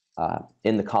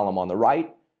 In the column on the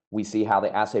right, we see how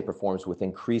the assay performs with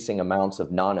increasing amounts of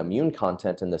non-immune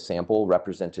content in the sample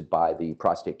represented by the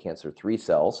prostate cancer 3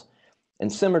 cells.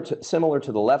 And similar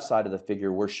to the left side of the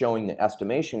figure, we're showing the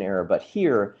estimation error, but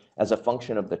here as a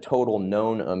function of the total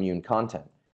known immune content.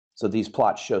 So these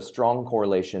plots show strong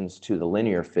correlations to the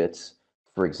linear fits,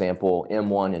 for example,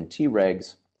 M1 and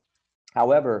Tregs.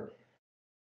 However,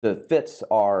 the fits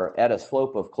are at a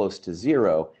slope of close to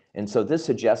 0, and so this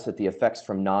suggests that the effects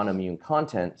from non-immune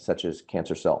content, such as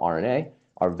cancer cell RNA,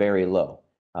 are very low.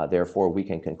 Therefore, we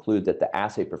can conclude that the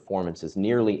assay performance is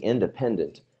nearly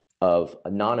independent of a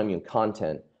non-immune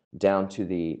content down to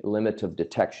the limit of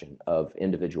detection of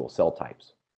individual cell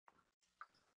types.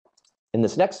 In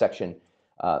this next section,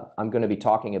 I'm going to be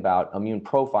talking about immune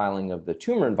profiling of the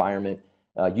tumor environment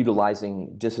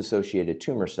utilizing dissociated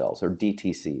tumor cells, or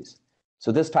DTCs.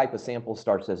 So this type of sample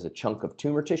starts as a chunk of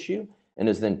tumor tissue and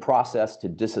is then processed to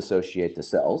disassociate the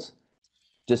cells.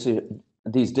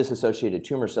 These disassociated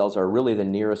tumor cells are really the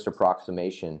nearest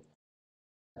approximation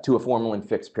to a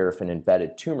formalin-fixed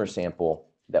paraffin-embedded tumor sample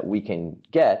that we can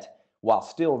get while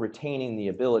still retaining the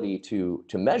ability to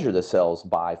measure the cells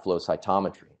by flow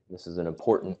cytometry. This is an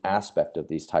important aspect of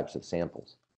these types of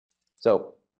samples.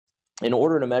 So in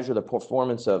order to measure the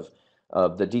performance of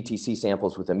the DTC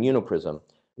samples with immunoprism,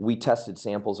 we tested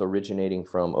samples originating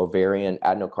from ovarian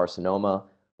adenocarcinoma,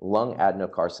 lung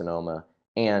adenocarcinoma,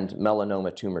 and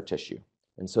melanoma tumor tissue.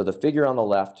 And so the figure on the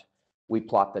left, we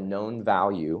plot the known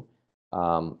value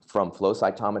from flow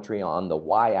cytometry on the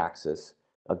y-axis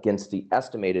against the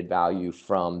estimated value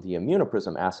from the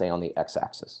immunoprism assay on the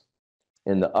x-axis.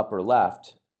 In the upper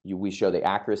left, we show the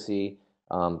accuracy,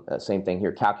 same thing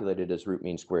here, calculated as root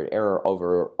mean squared error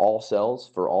over all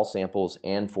cells for all samples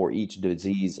and for each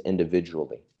disease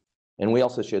individually. And we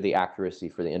also show the accuracy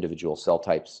for the individual cell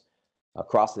types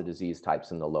across the disease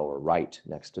types in the lower right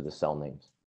next to the cell names.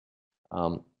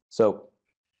 So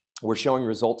we're showing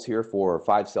results here for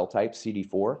 5 cell types: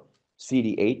 CD4,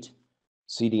 CD8,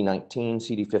 CD19,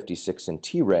 CD56, and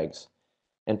Tregs.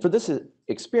 And for this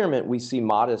experiment, we see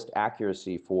modest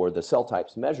accuracy for the cell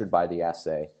types measured by the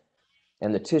assay.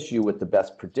 And the tissue with the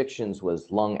best predictions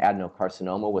was lung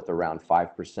adenocarcinoma with around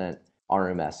 5%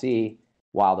 RMSE,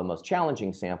 while the most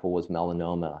challenging sample was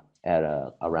melanoma at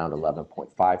around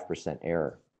 11.5%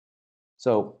 error.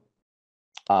 So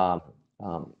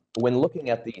when looking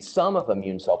at the sum of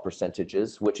immune cell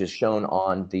percentages, which is shown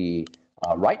on the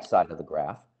right side of the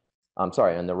graph, on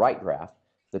the right graph,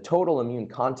 the total immune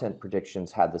content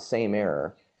predictions had the same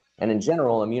error. And in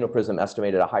general, immunoprism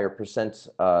estimated a higher presence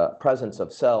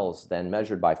of cells than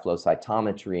measured by flow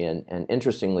cytometry. And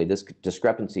interestingly, this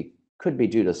discrepancy could be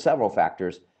due to several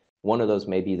factors. One of those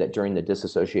may be that during the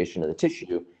dissociation of the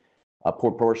tissue, a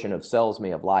proportion of cells may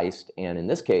have lysed. And in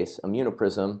this case,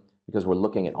 immunoprism, because we're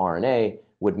looking at RNA,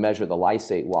 would measure the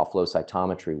lysate while flow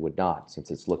cytometry would not,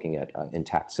 since it's looking at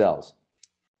intact cells.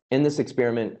 In this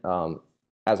experiment,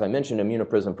 as I mentioned,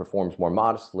 immunoprism performs more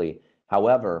modestly.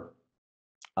 However,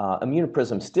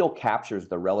 immunoprism still captures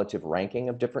the relative ranking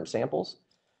of different samples.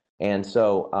 And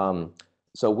so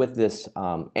with this,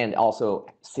 and also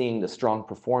seeing the strong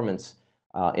performance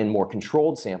in more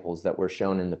controlled samples that were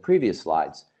shown in the previous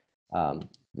slides, the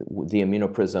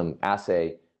immunoprism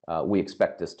assay, we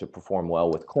expect this to perform well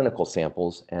with clinical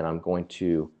samples. And I'm going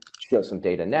to show some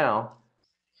data now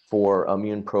for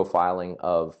immune profiling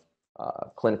of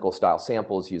clinical style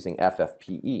samples using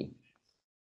FFPE.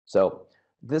 So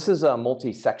this is a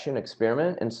multi-section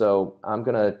experiment, and so I'm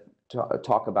going to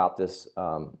talk about this.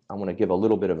 I want to give a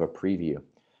little bit of a preview.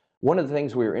 One of the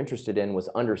things we were interested in was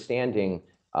understanding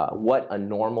what a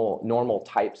normal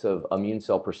types of immune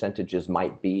cell percentages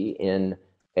might be in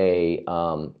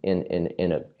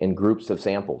groups of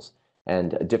samples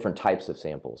and different types of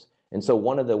samples. And so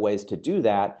one of the ways to do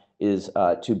that is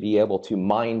to be able to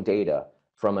mine data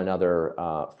from another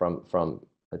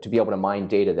to be able to mine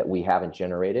data that we haven't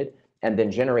generated, and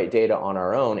then generate data on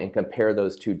our own and compare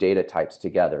those two data types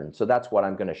together. And so that's what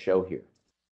I'm going to show here.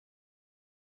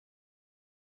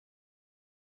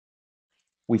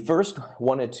 We first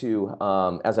wanted to,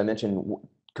 as I mentioned,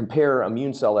 compare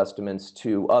immune cell estimates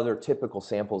to other typical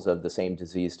samples of the same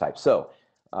disease type. So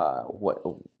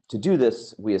to do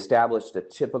this, we established a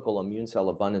typical immune cell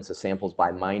abundance of samples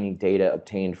by mining data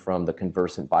obtained from the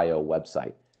Conversant Bio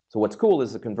website. So what's cool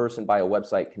is the Conversant Bio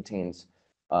website contains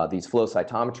these flow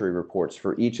cytometry reports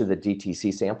for each of the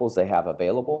DTC samples they have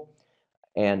available,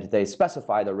 and they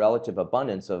specify the relative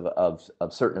abundance of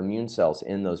certain immune cells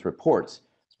in those reports.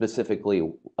 Specifically,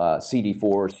 CD4,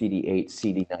 CD8,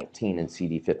 CD19, and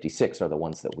CD56 are the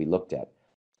ones that we looked at.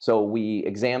 So we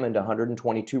examined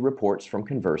 122 reports from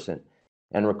Conversant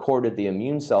and recorded the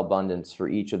immune cell abundance for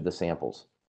each of the samples.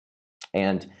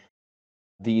 And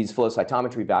these flow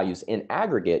cytometry values in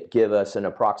aggregate give us an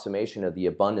approximation of the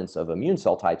abundance of immune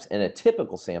cell types in a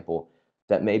typical sample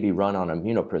that may be run on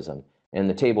immunoprism. And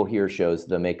the table here shows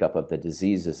the makeup of the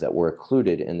diseases that were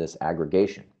included in this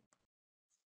aggregation.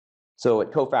 So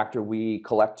at Cofactor, we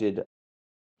collected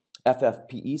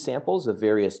FFPE samples of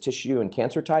various tissue and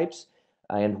cancer types.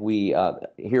 And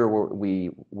here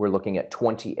we're looking at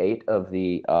 28 of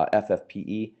the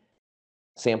FFPE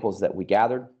samples that we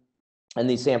gathered. And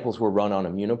these samples were run on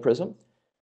immunoprism.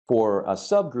 For a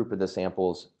subgroup of the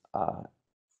samples,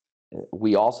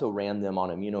 we also ran them on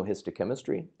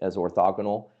immunohistochemistry as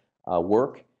orthogonal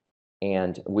work.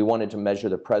 And we wanted to measure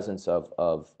the presence of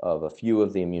a few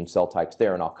of the immune cell types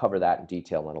there, and I'll cover that in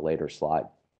detail in a later slide.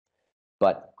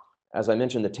 But as I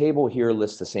mentioned, the table here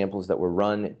lists the samples that were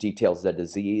run. It details the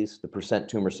disease, the percent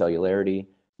tumor cellularity,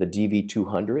 the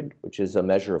DV200, which is a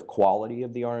measure of quality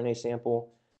of the RNA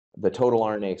sample, the total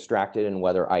RNA extracted, and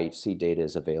whether IHC data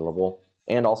is available,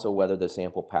 and also whether the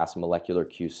sample passed molecular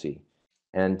QC.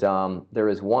 And there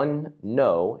is one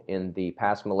no in the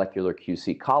pass molecular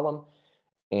QC column,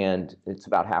 and it's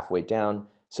about halfway down.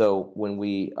 So when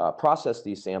we processed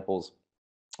these samples,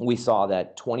 we saw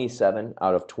that 27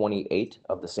 out of 28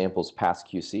 of the samples passed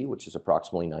QC, which is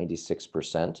approximately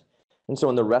 96%. And so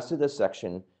in the rest of this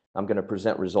section, I'm going to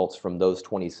present results from those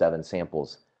 27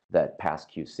 samples that passed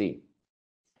QC.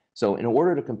 So in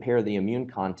order to compare the immune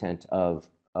content of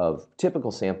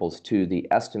typical samples to the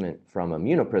estimate from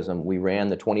immunoprism, we ran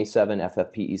the 27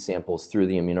 FFPE samples through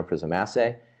the immunoprism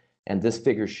assay. And this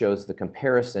figure shows the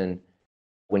comparison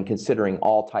when considering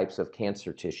all types of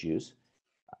cancer tissues,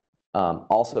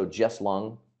 also just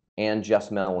lung and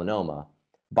just melanoma,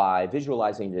 by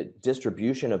visualizing the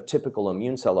distribution of typical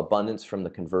immune cell abundance from the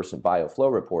Conversant Bio flow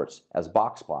reports as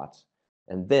box plots.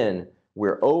 And then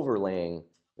we're overlaying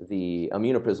the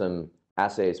immunoprism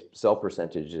assay's cell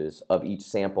percentages of each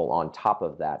sample on top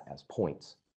of that as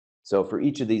points. So for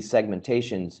each of these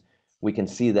segmentations, we can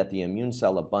see that the immune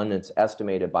cell abundance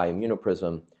estimated by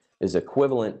immunoprism is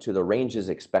equivalent to the ranges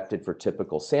expected for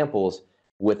typical samples,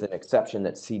 with an exception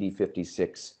that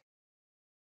CD56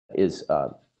 is,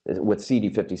 with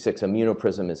CD56,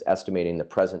 immunoprism is estimating the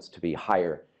presence to be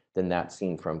higher than that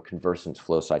seen from Conversant's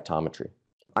flow cytometry.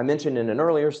 I mentioned in an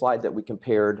earlier slide that we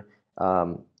compared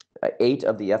 8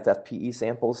 of the FFPE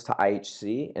samples to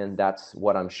IHC, and that's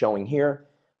what I'm showing here,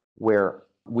 where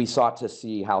we sought to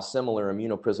see how similar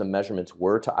immunoprism measurements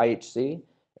were to IHC.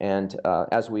 And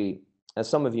as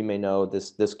some of you may know,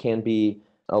 this can be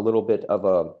a little bit of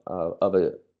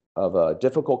a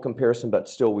difficult comparison, but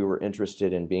still we were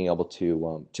interested in being able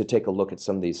to take a look at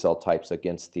some of these cell types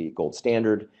against the gold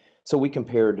standard. So we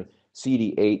compared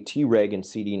CD8, Treg, and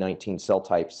CD19 cell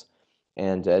types.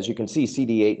 And as you can see,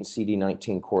 CD8 and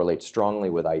CD19 correlate strongly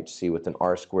with IHC with an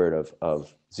R squared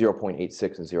of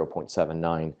 0.86 and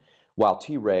 0.79, while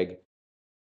Treg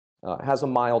has a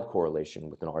mild correlation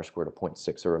with an R squared of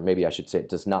 0.6, or maybe I should say it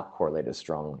does not correlate as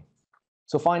strongly.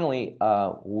 So finally,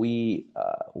 we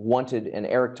wanted, and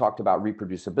Eric talked about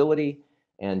reproducibility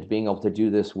and being able to do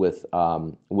this with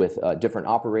different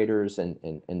operators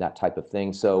and that type of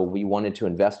thing. So we wanted to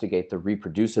investigate the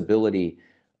reproducibility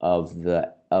of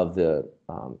the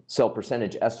cell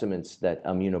percentage estimates that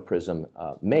Immunoprism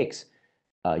makes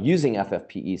using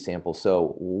FFPE samples.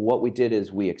 So what we did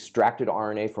is we extracted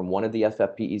RNA from one of the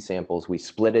FFPE samples, we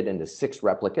split it into 6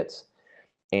 replicates,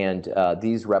 and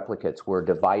these replicates were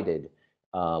divided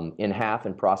in half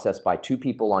and processed by 2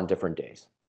 people on different days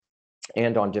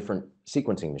and on different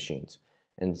sequencing machines.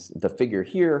 And the figure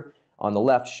here on the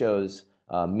left shows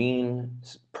mean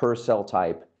per cell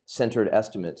type centered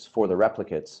estimates for the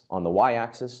replicates on the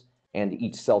y-axis and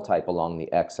each cell type along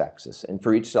the x-axis. And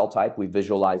for each cell type, we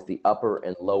visualize the upper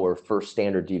and lower first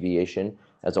standard deviation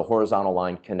as a horizontal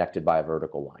line connected by a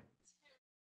vertical line.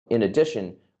 In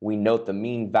addition, we note the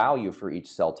mean value for each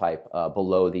cell type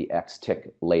below the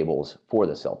X-tick labels for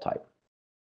the cell type.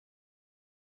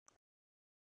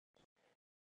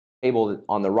 Table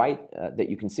on the right that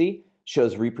you can see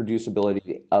shows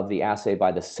reproducibility of the assay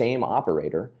by the same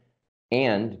operator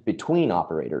and between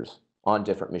operators on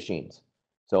different machines.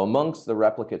 So amongst the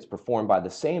replicates performed by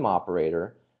the same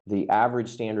operator, the average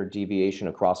standard deviation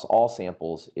across all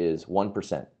samples is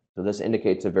 1%. So this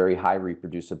indicates a very high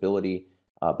reproducibility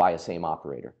by a same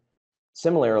operator.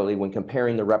 Similarly, when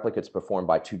comparing the replicates performed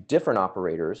by 2 different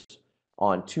operators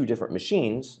on 2 different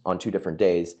machines on 2 different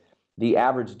days, the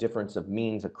average difference of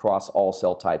means across all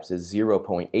cell types is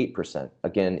 0.8%,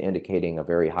 again indicating a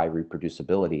very high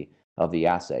reproducibility of the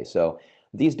assay. So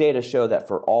these data show that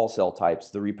for all cell types,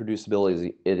 the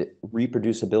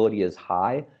reproducibility is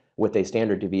high with a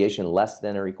standard deviation less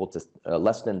than or equal to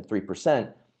less than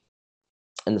 3%.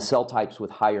 And the cell types with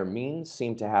higher means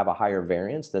seem to have a higher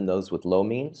variance than those with low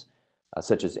means,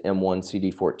 such as M1,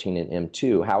 CD14, and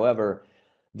M2. However,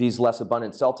 these less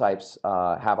abundant cell types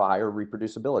have a higher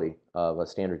reproducibility of a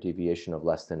standard deviation of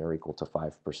less than or equal to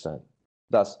 5%.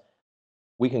 Thus,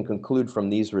 we can conclude from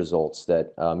these results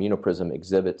that Immunoprism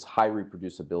exhibits high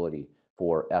reproducibility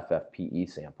for FFPE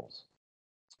samples.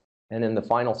 And in the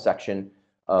final section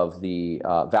of the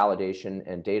validation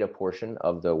and data portion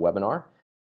of the webinar,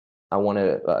 I want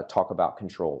to talk about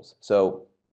controls. So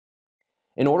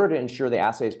in order to ensure the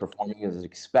assay is performing as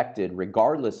expected,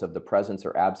 regardless of the presence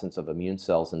or absence of immune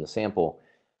cells in the sample,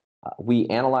 we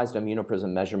analyzed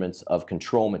Immunoprism measurements of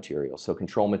control material. So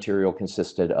control material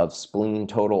consisted of spleen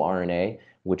total RNA,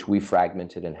 which we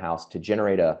fragmented in-house to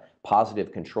generate a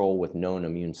positive control with known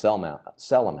immune cell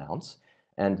amounts,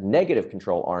 and negative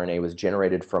control RNA was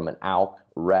generated from an ALK,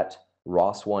 RET,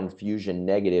 ROS1 fusion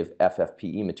negative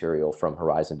FFPE material from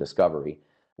Horizon Discovery,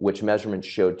 which measurements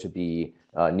showed to be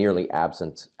nearly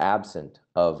absent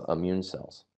of immune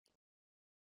cells.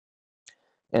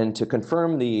 And to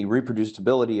confirm the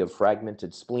reproducibility of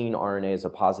fragmented spleen RNA as a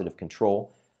positive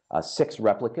control, 6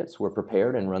 replicates were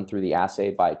prepared and run through the assay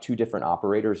by 2 different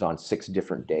operators on 6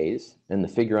 different days. And the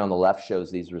figure on the left shows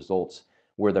these results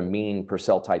where the mean per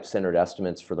cell type centered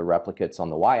estimates for the replicates on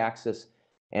the y-axis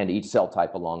and each cell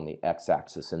type along the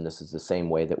x-axis. And this is the same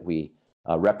way that we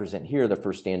represent here the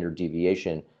first standard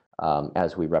deviation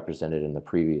as we represented in the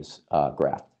previous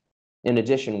graph. In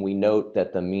addition, we note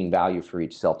that the mean value for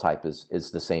each cell type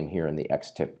is the same here in the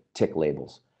X-tick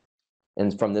labels.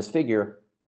 And from this figure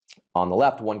on the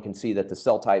left, one can see that the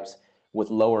cell types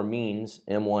with lower means,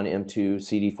 M1, M2,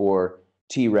 CD4,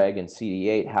 Treg, and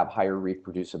CD8, have higher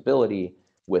reproducibility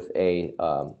with a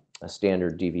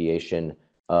standard deviation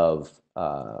of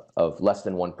less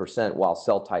than 1%, while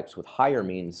cell types with higher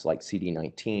means like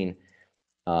CD19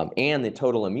 and the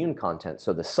total immune content,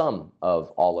 so the sum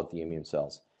of all of the immune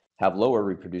cells, have lower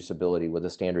reproducibility with a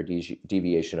standard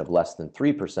deviation of less than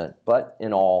 3%. But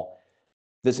in all,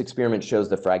 this experiment shows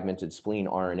the fragmented spleen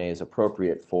RNA is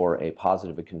appropriate for a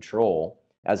positive control,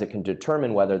 as it can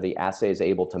determine whether the assay is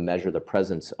able to measure the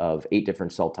presence of 8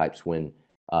 different cell types when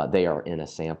they are in a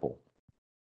sample.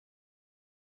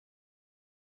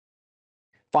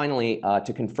 Finally,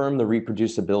 to confirm the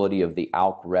reproducibility of the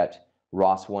ALK-RET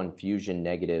ROS1 fusion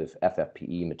negative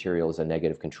FFPE material as a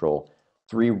negative control,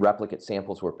 3 replicate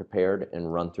samples were prepared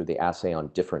and run through the assay on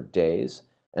different days.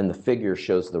 And the figure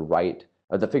shows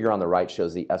the figure on the right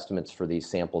shows the estimates for these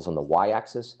samples on the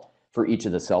y-axis for each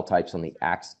of the cell types on the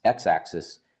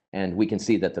x-axis. And we can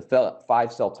see that the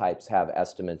 5 cell types have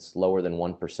estimates lower than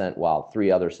 1%, while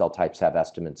 3 other cell types have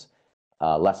estimates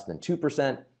less than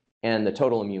 2%. And the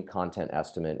total immune content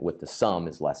estimate with the sum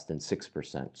is less than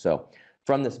 6%. So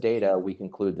from this data, we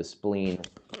conclude the spleen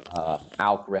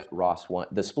ALK-RET ROS1,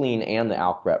 the spleen and the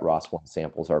ALK-RET ROS1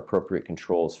 samples are appropriate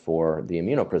controls for the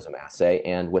Immunoprism assay.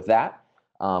 And with that,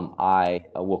 I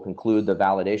will conclude the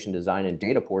validation, design, and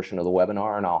data portion of the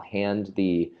webinar, and I'll hand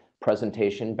the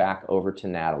presentation back over to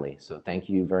Natalie. So thank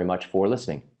you very much for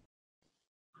listening.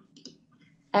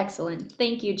 Excellent.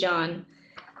 Thank you, John.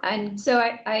 And so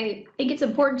I think it's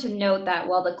important to note that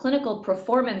while the clinical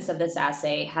performance of this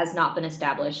assay has not been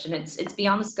established, and it's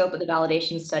beyond the scope of the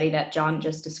validation study that John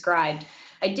just described,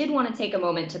 I did want to take a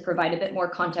moment to provide a bit more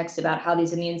context about how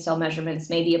these immune cell measurements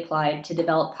may be applied to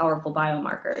develop powerful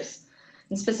biomarkers.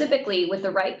 And specifically, with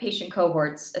the right patient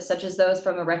cohorts, such as those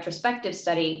from a retrospective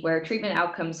study where treatment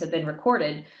outcomes have been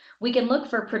recorded, we can look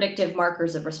for predictive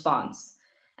markers of response.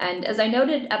 And as I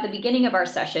noted at the beginning of our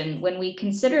session, when we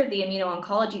consider the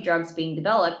immuno-oncology drugs being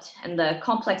developed and the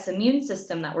complex immune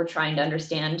system that we're trying to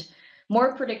understand,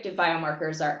 more predictive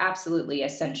biomarkers are absolutely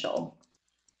essential.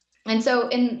 And so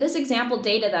in this example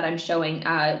data that I'm showing,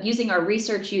 using our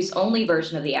research use only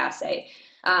version of the assay,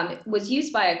 was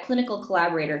used by a clinical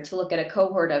collaborator to look at a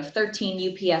cohort of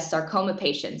 13 UPS sarcoma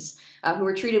patients who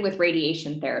were treated with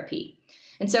radiation therapy.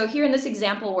 And so here in this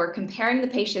example, we're comparing the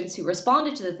patients who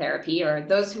responded to the therapy, or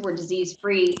those who were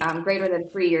disease-free greater than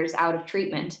 3 years out of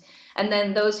treatment, and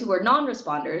then those who were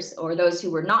non-responders, or those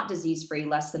who were not disease-free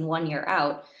less than 1 year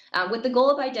out, with the goal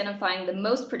of identifying the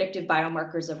most predictive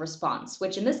biomarkers of response,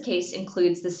 which in this case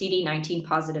includes the CD19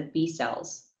 positive B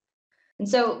cells. And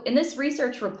so in this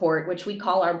research report, which we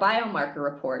call our biomarker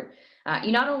report,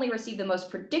 you not only receive the most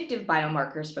predictive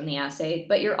biomarkers from the assay,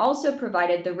 but you're also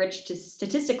provided the rich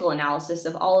statistical analysis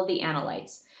of all of the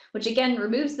analytes, which again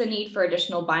removes the need for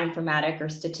additional bioinformatic or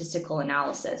statistical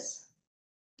analysis.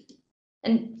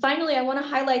 And finally, I want to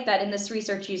highlight that in this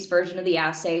research use version of the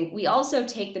assay, we also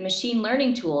take the machine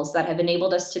learning tools that have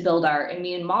enabled us to build our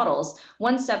immune models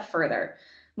one step further.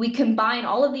 We combine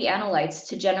all of the analytes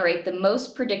to generate the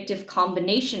most predictive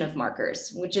combination of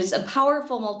markers, which is a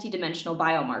powerful multidimensional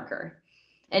biomarker.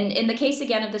 And in the case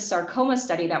again of the sarcoma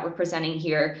study that we're presenting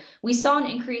here, we saw an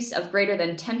increase of greater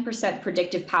than 10%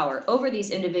 predictive power over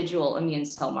these individual immune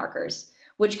cell markers,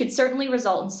 which could certainly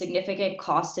result in significant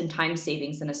cost and time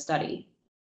savings in a study.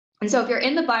 And so if you're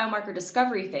in the biomarker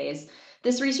discovery phase,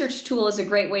 this research tool is a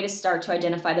great way to start to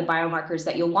identify the biomarkers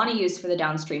that you'll want to use for the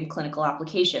downstream clinical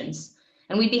applications.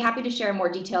 And we'd be happy to share more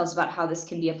details about how this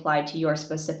can be applied to your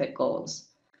specific goals.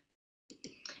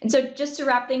 And so just to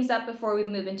wrap things up before we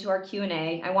move into our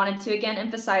Q&A, I wanted to again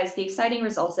emphasize the exciting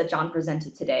results that John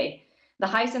presented today. The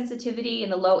high sensitivity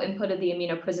and the low input of the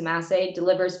immunoprism assay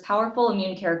delivers powerful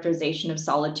immune characterization of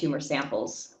solid tumor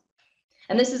samples.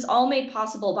 And this is all made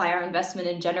possible by our investment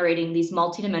in generating these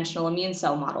multidimensional immune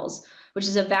cell models, which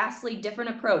is a vastly different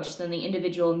approach than the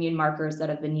individual immune markers that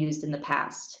have been used in the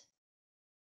past.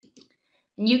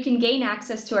 And you can gain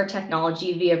access to our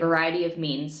technology via a variety of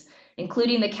means,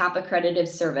 including the CAP accredited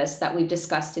service that we've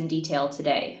discussed in detail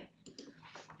today.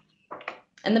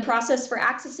 And the process for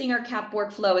accessing our CAP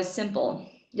workflow is simple.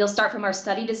 You'll start from our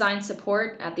study design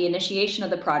support at the initiation of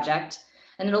the project,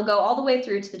 and it'll go all the way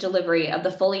through to the delivery of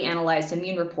the fully analyzed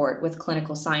immune report with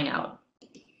clinical sign-out.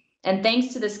 And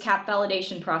thanks to this CAP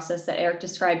validation process that Eric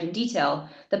described in detail,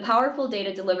 the powerful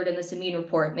data delivered in this immune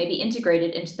report may be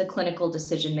integrated into the clinical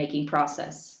decision-making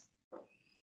process.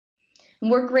 And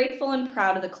we're grateful and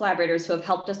proud of the collaborators who have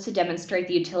helped us to demonstrate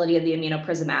the utility of the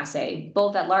immunoprism assay,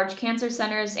 both at large cancer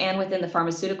centers and within the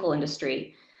pharmaceutical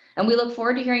industry. And we look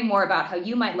forward to hearing more about how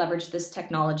you might leverage this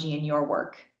technology in your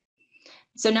work.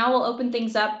 So now we'll open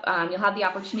things up. You'll have the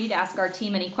opportunity to ask our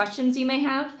team any questions you may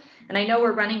have. And I know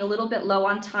we're running a little bit low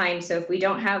on time, so if we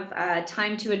don't have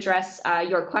time to address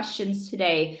your questions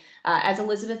today, as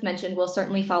Elizabeth mentioned, we'll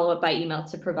certainly follow up by email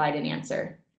to provide an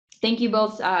answer. Thank you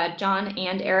both, John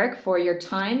and Eric, for your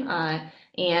time.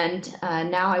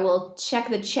 Now I will check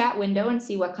the chat window and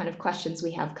see what kind of questions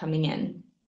we have coming in.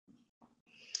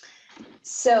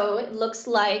 So it looks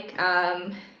like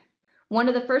one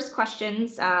of the first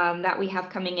questions that we have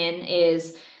coming in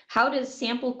is, how does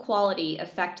sample quality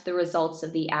affect the results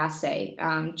of the assay?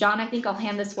 John, I think I'll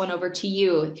hand this one over to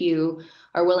you if you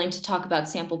are willing to talk about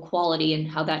sample quality and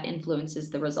how that influences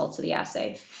the results of the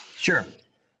assay. Sure.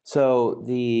 So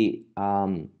the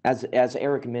as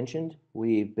Eric mentioned,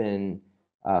 we've been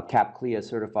CAP CLIA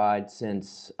certified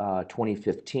since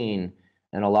 2015,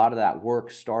 and a lot of that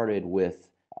work started with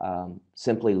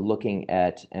simply looking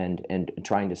at and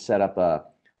trying to set up a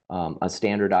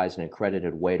standardized and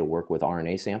accredited way to work with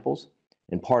RNA samples.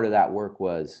 And part of that work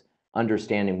was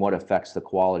understanding what effects the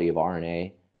quality of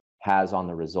RNA has on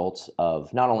the results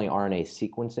of not only RNA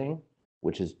sequencing,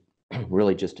 which is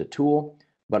really just a tool,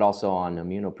 but also on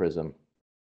immunoprism.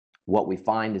 What we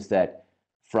find is that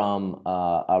from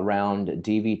around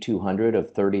DV200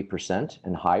 of 30%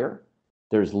 and higher,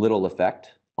 there's little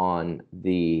effect on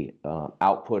the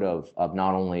output of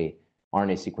not only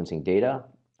RNA sequencing data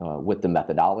with the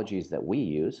methodologies that we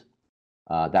use.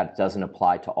 That doesn't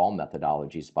apply to all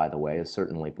methodologies, by the way,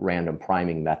 certainly random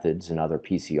priming methods and other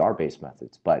PCR-based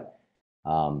methods, but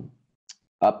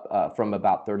up from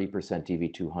about 30%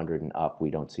 DV200 and up,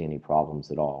 we don't see any problems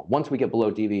at all. Once we get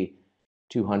below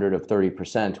DV200 of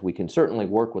 30%, we can certainly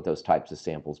work with those types of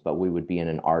samples, but we would be in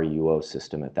an RUO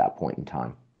system at that point in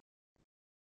time.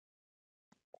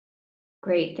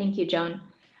 Great, thank you, John.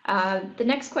 The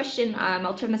next question,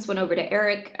 I'll turn this one over to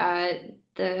Eric.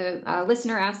 The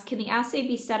listener asked, can the assay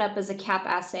be set up as a CAP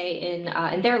assay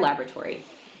in their laboratory?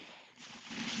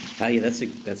 Yeah,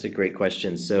 that's a great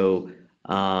question. So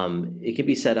it can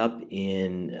be set up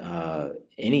in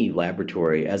any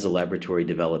laboratory as a laboratory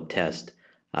developed test.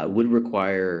 Would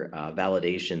require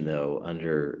validation though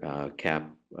under CAP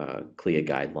CLIA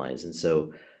guidelines, and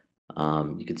so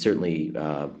you could certainly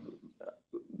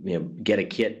get a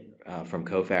kit from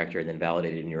Cofactor and then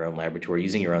validate it in your own laboratory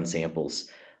using your own samples,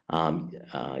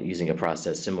 using a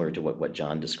process similar to what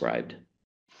John described.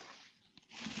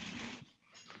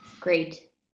 Great.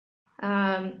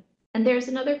 And there's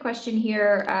another question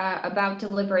here about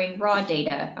delivering raw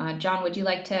data. John, would you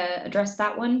like to address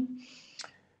that one?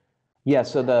 Yeah,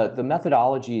 so the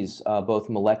methodologies, both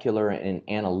molecular and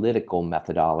analytical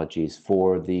methodologies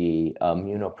for the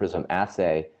immunoprism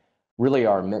assay really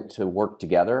are meant to work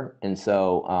together. And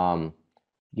so,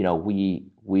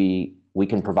 we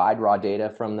can provide raw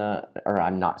data from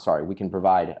we can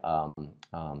provide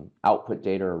output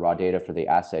data or raw data for the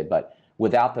assay, but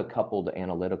without the coupled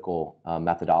analytical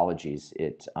methodologies,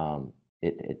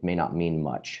 it may not mean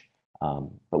much,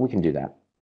 but we can do that.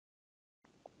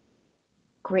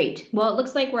 Great. Well, it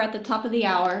looks like we're at the top of the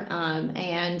hour.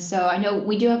 And so I know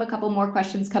we do have a couple more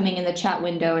questions coming in the chat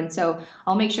window. And so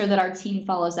I'll make sure that our team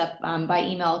follows up by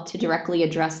email to directly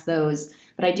address those.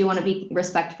 But I do want to be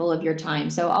respectful of your time.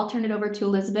 So I'll turn it over to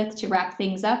Elizabeth to wrap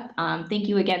things up. Thank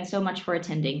you again so much for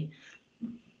attending.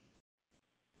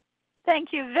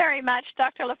 Thank you very much,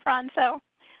 Dr. LaFranco.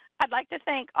 I'd like to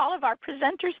thank all of our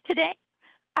presenters today.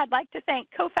 I'd like to thank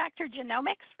Cofactor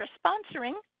Genomics for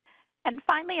sponsoring. And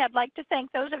finally, I'd like to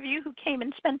thank those of you who came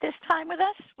and spent this time with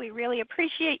us. We really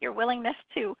appreciate your willingness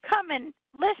to come and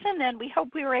listen, and we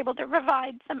hope we were able to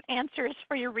provide some answers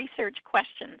for your research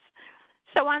questions.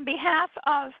 So on behalf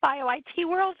of BioIT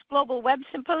World's Global Web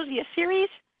Symposia Series,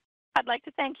 I'd like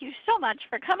to thank you so much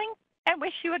for coming and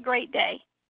wish you a great day.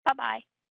 Bye-bye.